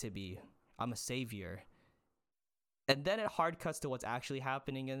meant to be. I'm a savior. And then it hard cuts to what's actually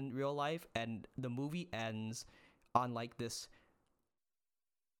happening in real life, and the movie ends on like this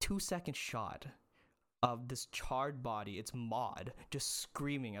 2-second shot of this charred body. It's Maud just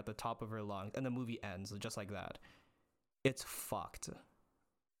screaming at the top of her lungs, and the movie ends just like that. It's fucked.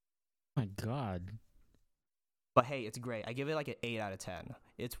 My god. But hey, it's great. I give it like an 8 out of 10.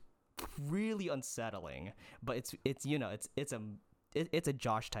 It's really unsettling, but it's you know, it's a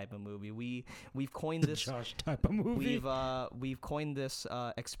Josh type of movie. We've coined this Josh type of movie. We've coined this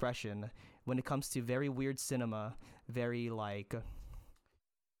expression when it comes to very weird cinema, very like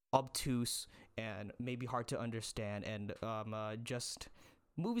obtuse and maybe hard to understand, and just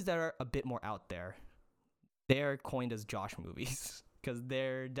movies that are a bit more out there. They're coined as Josh movies because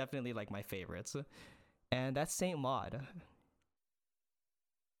they're definitely like my favorites. And that's Saint Maud.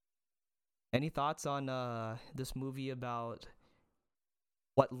 Any thoughts on this movie about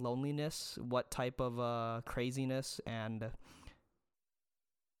what loneliness, what type of craziness, and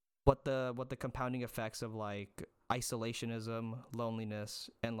what the compounding effects of like isolationism, loneliness,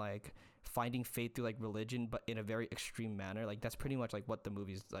 and like finding faith through like religion, but in a very extreme manner? Like that's pretty much like what the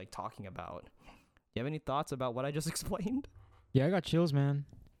movie's like talking about. You have any thoughts about what I just explained? Yeah, I got chills, man.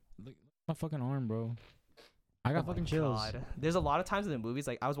 Look my fucking arm, bro. I got fucking chills. God. There's a lot of times in the movies,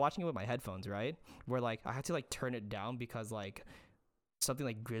 like I was watching it with my headphones, right? Where like I had to like turn it down because like something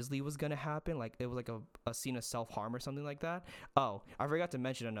like grisly was gonna happen. Like it was like a scene of self-harm or something like that. Oh, I forgot to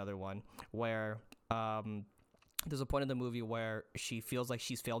mention another one where there's a point in the movie where she feels like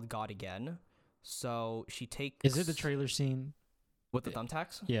she's failed God again. So she takes... Is it the trailer scene? With the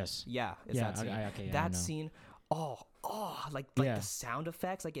thumbtacks? Yes. Yeah, it's Yeah, that scene. okay, yeah, I That know. scene, like Yeah. the sound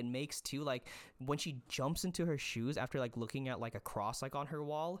effects like it makes too, like when she jumps into her shoes after like looking at like a cross like on her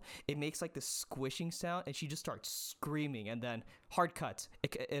wall, it makes like this squishing sound and she just starts screaming, and then hard cuts.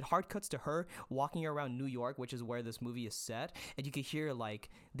 It hard cuts to her walking around New York, which is where this movie is set, and you could hear like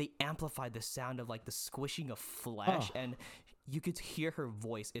they amplify the sound of like the squishing of flesh, and you could hear her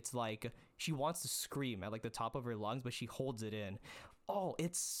voice. It's like she wants to scream at like the top of her lungs, but she holds it in. Oh,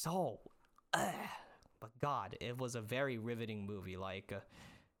 it's so but God, it was a very riveting movie. Like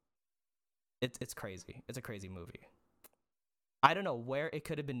it's crazy. It's a crazy movie. I don't know where it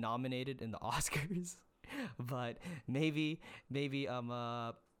could have been nominated in the Oscars, but maybe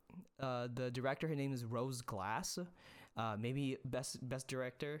the director, her name is Rose Glass. Maybe best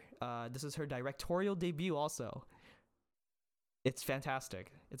director. This is her directorial debut also. It's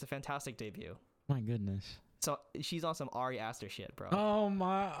fantastic. It's a fantastic debut. My goodness. So she's on some Ari Aster shit, bro. Oh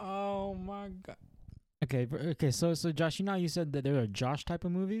my god. Okay. So Josh, you know how you said that there are Josh type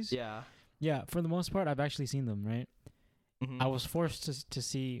of movies? Yeah. Yeah. For the most part, I've actually seen them. Right. Mm-hmm. I was forced to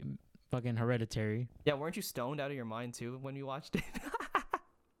see fucking Hereditary. Yeah. Weren't you stoned out of your mind too when you watched it?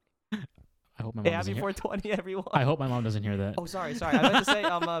 I hope my mom Hey, doesn't happy hear. 420, everyone. I hope my mom doesn't hear that. Oh, sorry. I meant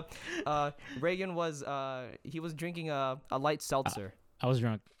to say, Reagan was he was drinking a light seltzer. I was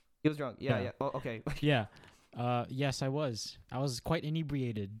drunk. He was drunk. Yeah. Yeah. Oh, okay. Yeah. Yes, I was. I was quite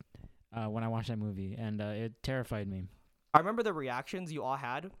inebriated when I watched that movie, and it terrified me. I remember the reactions you all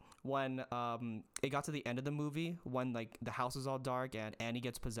had when it got to the end of the movie, when like the house is all dark and Annie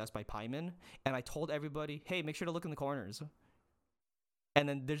gets possessed by Paimon, and I told everybody, hey, make sure to look in the corners. And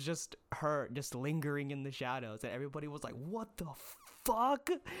then there's just her just lingering in the shadows, and everybody was like, what the fuck?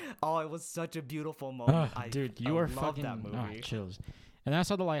 Oh, it was such a beautiful moment. Dude, I you are loved fucking that movie. chills. And then I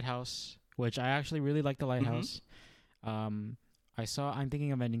saw The Lighthouse, which I actually really like. The Lighthouse. I saw I'm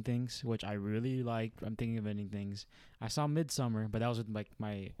Thinking of Ending Things, which I really liked. I'm Thinking of Ending Things. I saw Midsummer, but that was with like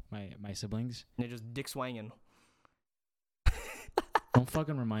my siblings. And they're just dick swanging. Don't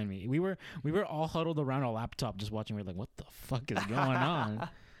fucking remind me. We were all huddled around our laptop just watching. We're like, what the fuck is going on?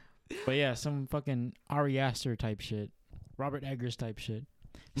 But yeah, some fucking Ari Aster type shit, Robert Eggers type shit.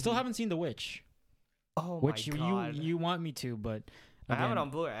 Still haven't seen The Witch. Oh which my God. you want me to, but I have it again, on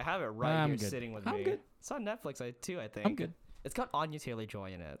Blu-ray. I have it right I'm here good. sitting with I'm me. good. It's on Netflix too, I think. I'm good. It's got Anya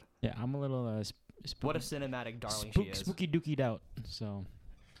Taylor-Joy in it. Yeah, I'm a little What a cinematic darling she is. spooky dookied out. So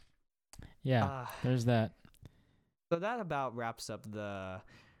yeah, there's that. So that about wraps up the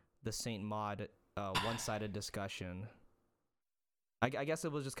Saint Maud one-sided discussion. I guess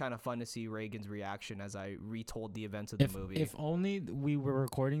it was just kind of fun to see Reagan's reaction as I retold the events of the movie. If only we were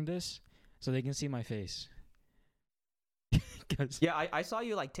recording this so they can see my face. Yeah, I saw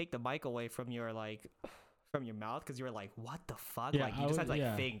you like take the mic away from your mouth because you were like, what the fuck? Yeah, like you just had to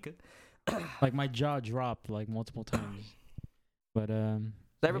like think. Like my jaw dropped like multiple times. But So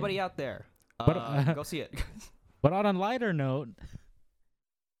everybody out there, But, go see it. But on a lighter note,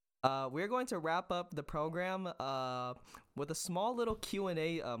 we're going to wrap up the program with a small little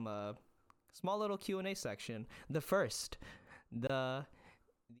Q&A section. The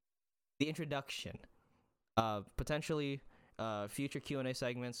introduction, potentially future Q&A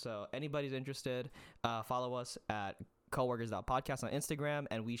segments. So anybody's interested, follow us at coworkers.podcast on Instagram,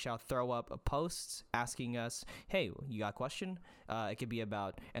 and we shall throw up posts asking us, hey, you got a question? It could be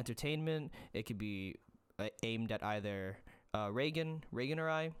about entertainment. It could be aimed at either Reagan or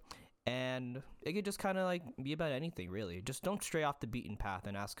I, and it could just kind of like be about anything really. Just don't stray off the beaten path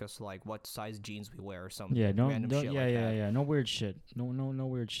and ask us like what size jeans we wear or something. yeah, random shit like that. yeah, no weird shit, no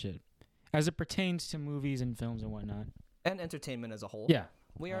weird shit. as it pertains to movies and films and whatnot. And entertainment as a whole. Yeah.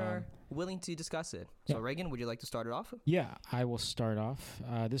 We are willing to discuss it. So, yeah. Reagan, would you like to start it off? Yeah, I will start off.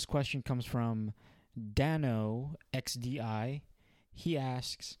 This question comes from Dano XDI. He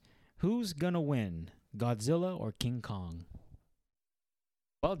asks, "Who's gonna win, Godzilla or King Kong?"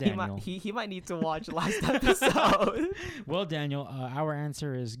 Well, Daniel. He might need to watch last episode. Well, Daniel, our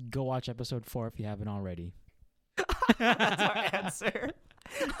answer is go watch episode 4 if you haven't already. That's our answer.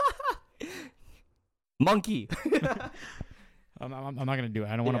 Monkey. I'm not gonna do it.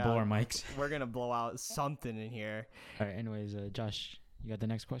 I don't want to blow our mics. We're gonna blow out something in here. All right. Anyways, Josh, you got the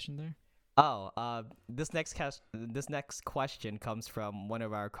next question there? Oh, this next question comes from one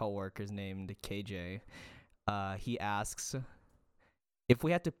of our coworkers named KJ. He asks, if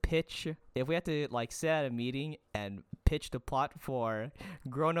we had to like sit at a meeting and pitch the plot for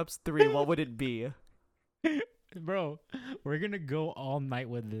Grown Ups 3, what would it be? Bro, we're gonna go all night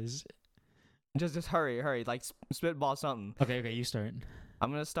with this. Just hurry, like spitball something. Okay, you start.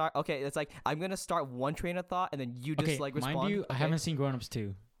 I'm gonna start. Okay, it's like I'm gonna start one train of thought and then you just like respond. Mind you, okay? I haven't seen Grown Ups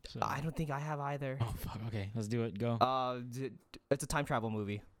 2. So. I don't think I have either. Oh fuck. Okay, let's do it. Go. It's a time travel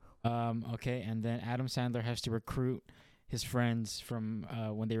movie. Okay, and then Adam Sandler has to recruit his friends from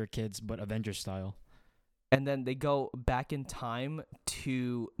when they were kids, but Avengers style. And then they go back in time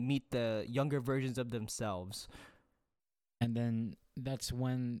to meet the younger versions of themselves. And then that's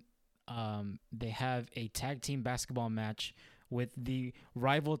when they have a tag team basketball match with the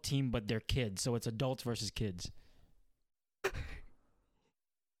rival team, but they're kids. So it's adults versus kids.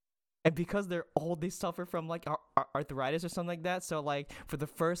 And because they're old, they suffer from like arthritis or something like that. So like for the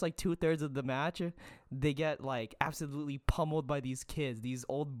first like 2/3 of the match, they get like absolutely pummeled by these kids, these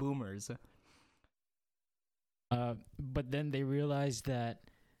old boomers. But then they realize that,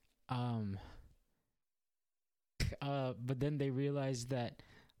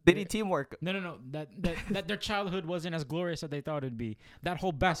 They need teamwork. No. That their childhood wasn't as glorious as they thought it'd be. That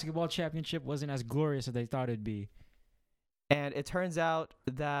whole basketball championship wasn't as glorious as they thought it'd be. And it turns out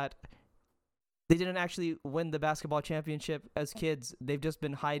that they didn't actually win the basketball championship as kids. They've just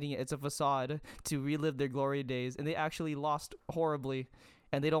been hiding it. It's a facade to relive their glory days. And they actually lost horribly.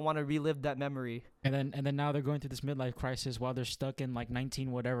 And they don't want to relive that memory. And then now they're going through this midlife crisis while they're stuck in like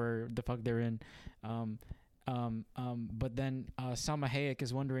 19 whatever the fuck they're in. But then Salma Hayek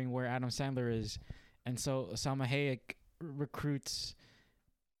is wondering where Adam Sandler is. And so Salma Hayek recruits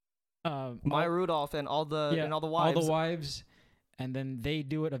Maya Rudolph and all the wives. All the wives, and then they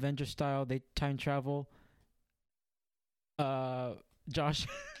do it Avenger style. They time travel. Josh.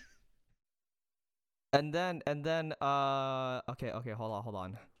 and then okay, hold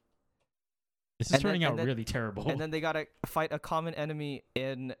on. This is turning out really terrible. And then they gotta fight a common enemy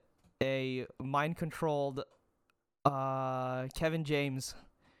in a mind-controlled Kevin James.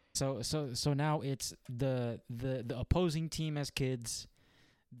 So now it's the opposing team as kids.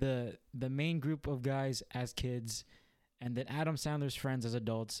 The main group of guys as kids, and then Adam Sandler's friends as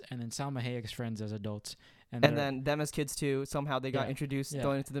adults, and then Salma Hayek's friends as adults, and then them as kids too. Somehow they got introduced,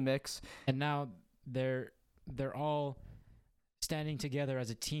 thrown into the mix, and now they're all standing together as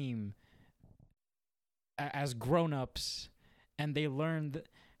a team, as grown-ups, and they learned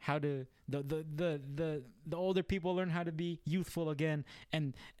how to the older people learn how to be youthful again,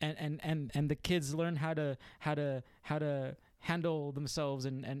 and the kids learn how to handle themselves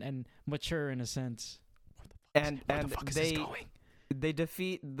and mature in a sense. And they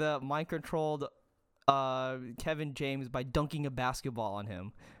defeat the mind-controlled Kevin James by dunking a basketball on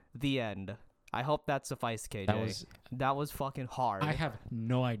him. The end. I hope that sufficed, KJ. That was fucking hard. I have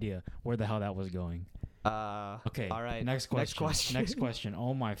no idea where the hell that was going. Okay. All right. Next question.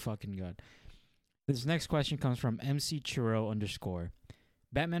 Oh my fucking god. This next question comes from MC_.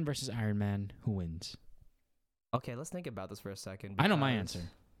 Batman versus Iron Man. Who wins? Okay, let's think about this for a second. I know my answer.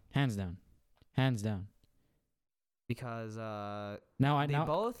 Hands down. Because they're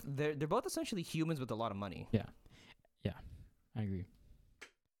both essentially humans with a lot of money. Yeah, I agree.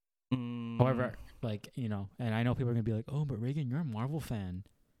 However, and I know people are gonna be like, "Oh, but Reagan, you're a Marvel fan,"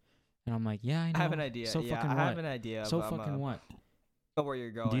 and I'm like, "Yeah, I know." I have an idea. I have an idea. So fucking what? Know where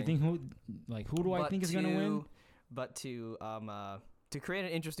you're going. Do you think who do I think is gonna win? But to create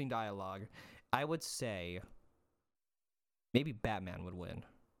an interesting dialogue, I would say maybe Batman would win.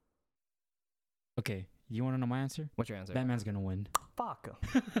 Okay, you want to know my answer? What's your answer? Batman's gonna win. Fuck.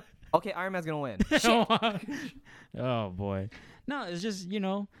 Okay, Iron Man's gonna win. Oh boy. No, it's just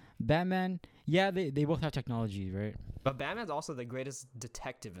Batman. Yeah, they both have technology, right? But Batman's also the greatest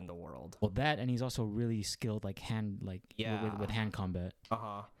detective in the world. Well, that, and he's also really skilled, with hand combat.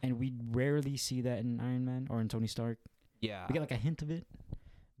 And we rarely see that in Iron Man or in Tony Stark. Yeah. We get a hint of it,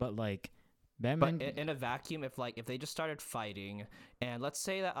 but Batman. But in a vacuum, if they just started fighting, and let's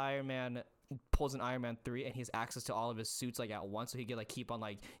say that Iron Man pulls an Iron Man 3 and he has access to all of his suits like at once, so he could like keep on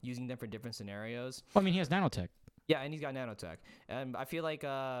like using them for different scenarios. I mean, he has nanotech. Yeah, and he's got nanotech, and I feel like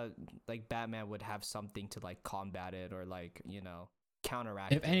Batman would have something to like combat it or like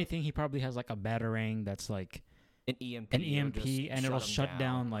counteract. If anything, he probably has like a batarang that's like an EMP, and it'll shut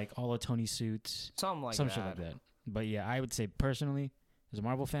down like all of Tony's suits, something like some that. shit like that. But yeah, I would say personally, as a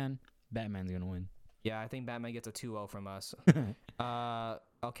Marvel fan, Batman's gonna win. Yeah, I think Batman gets a 2-0 from us.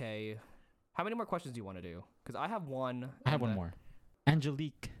 Okay. How many more questions do you want to do? Because I have one. I have one more.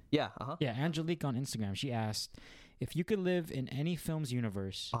 Angelique. Yeah. Yeah, Angelique on Instagram. She asked, if you could live in any film's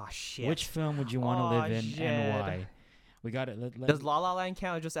universe, Oh shit. which film would you want to live in and why? We got it. Does La La Land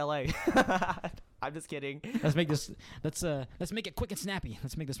count or just LA? I'm just kidding. Let's make this. Let's make it quick and snappy.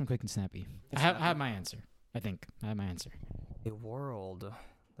 Let's make this one quick and snappy. I have my answer. I think I have my answer. A world.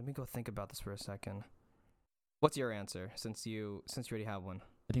 Let me go think about this for a second. What's your answer? Since you already have one.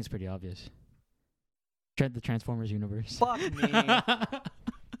 I think it's pretty obvious. The Transformers universe. Fuck me.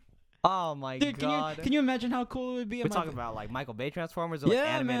 Oh my Dude, god. Can you imagine how cool it would be? We're talking about like Michael Bay Transformers or like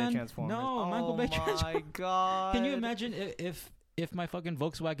animated Transformers? No, Michael Bay Transformers. Oh my god. Can you imagine if my fucking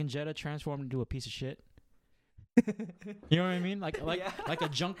Volkswagen Jetta transformed into a piece of shit? You know what I mean? Like a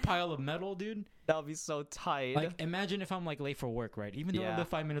junk pile of metal, dude. That would be so tight. Like imagine if I'm like late for work, right? Even though I live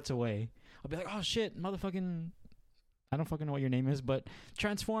 5 minutes away, I'll be like, oh shit, motherfucking. I don't fucking know what your name is, but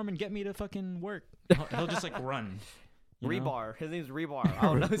transform and get me to fucking work. He'll just like run. Rebar. His name's Rebar. I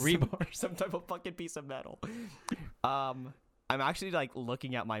don't know. Rebar. Some type of fucking piece of metal. I'm actually like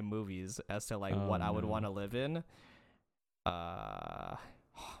looking at my movies as to like what I would want to live in.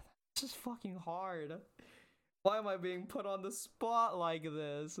 This is fucking hard. Why am I being put on the spot like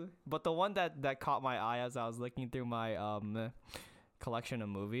this? But the one that caught my eye as I was looking through my collection of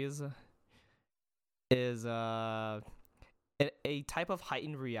movies is a type of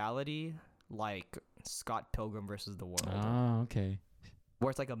heightened reality like Scott Pilgrim versus the World. Oh, okay. Where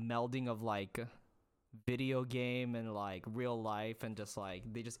it's like a melding of like video game and like real life, and just like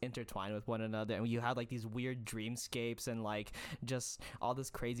they just intertwine with one another, and you have like these weird dreamscapes and like just all this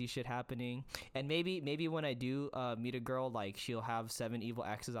crazy shit happening. And maybe when I do meet a girl, like she'll have 7 evil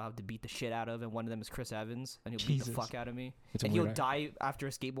exes I'll have to beat the shit out of, and one of them is Chris Evans, and he'll beat the fuck out of me, and he'll die after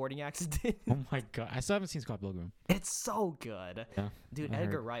a skateboarding accident. Oh my god, I still haven't seen Scott Pilgrim. It's so good. Yeah, dude.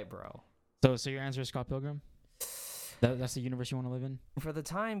 Edgar Wright, bro. So your answer is Scott Pilgrim? That's the universe you want to live in? For the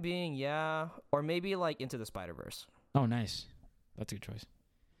time being, yeah. Or maybe like Into the Spider-Verse. Oh, nice. That's a good choice.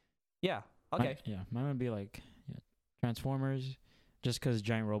 Yeah. Okay. Mine would be like Transformers, just because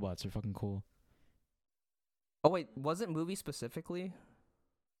giant robots are fucking cool. Oh wait, was it movie specifically?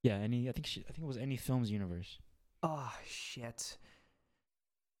 Yeah, I think it was any film's universe. Oh shit.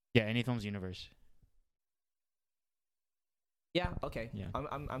 Yeah, any film's universe. Yeah. Okay. Yeah.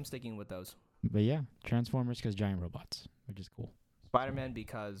 I'm sticking with those. But yeah, Transformers because giant robots, which is cool. Spider-Man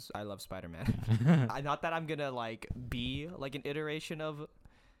because I love Spider-Man. Not that I'm gonna like be like an iteration of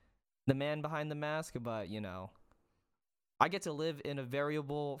the man behind the mask, but I get to live in a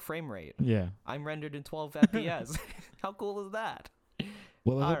variable frame rate. Yeah. I'm rendered in 12 FPS. How cool is that?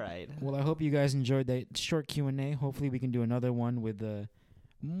 Well, I hope you guys enjoyed that short Q&A. Hopefully we can do another one with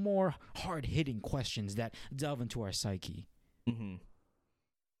more hard-hitting questions that delve into our psyche. Mm-hmm.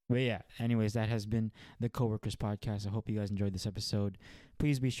 But yeah, anyways, that has been the Coworkers Podcast. I hope you guys enjoyed this episode.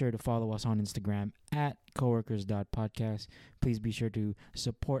 Please be sure to follow us on Instagram at coworkers.podcast. Please be sure to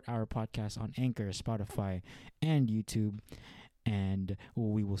support our podcast on Anchor, Spotify, and YouTube. And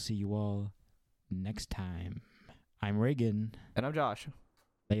we will see you all next time. I'm Reagan. And I'm Josh.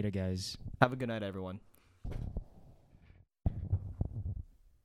 Later, guys. Have a good night, everyone.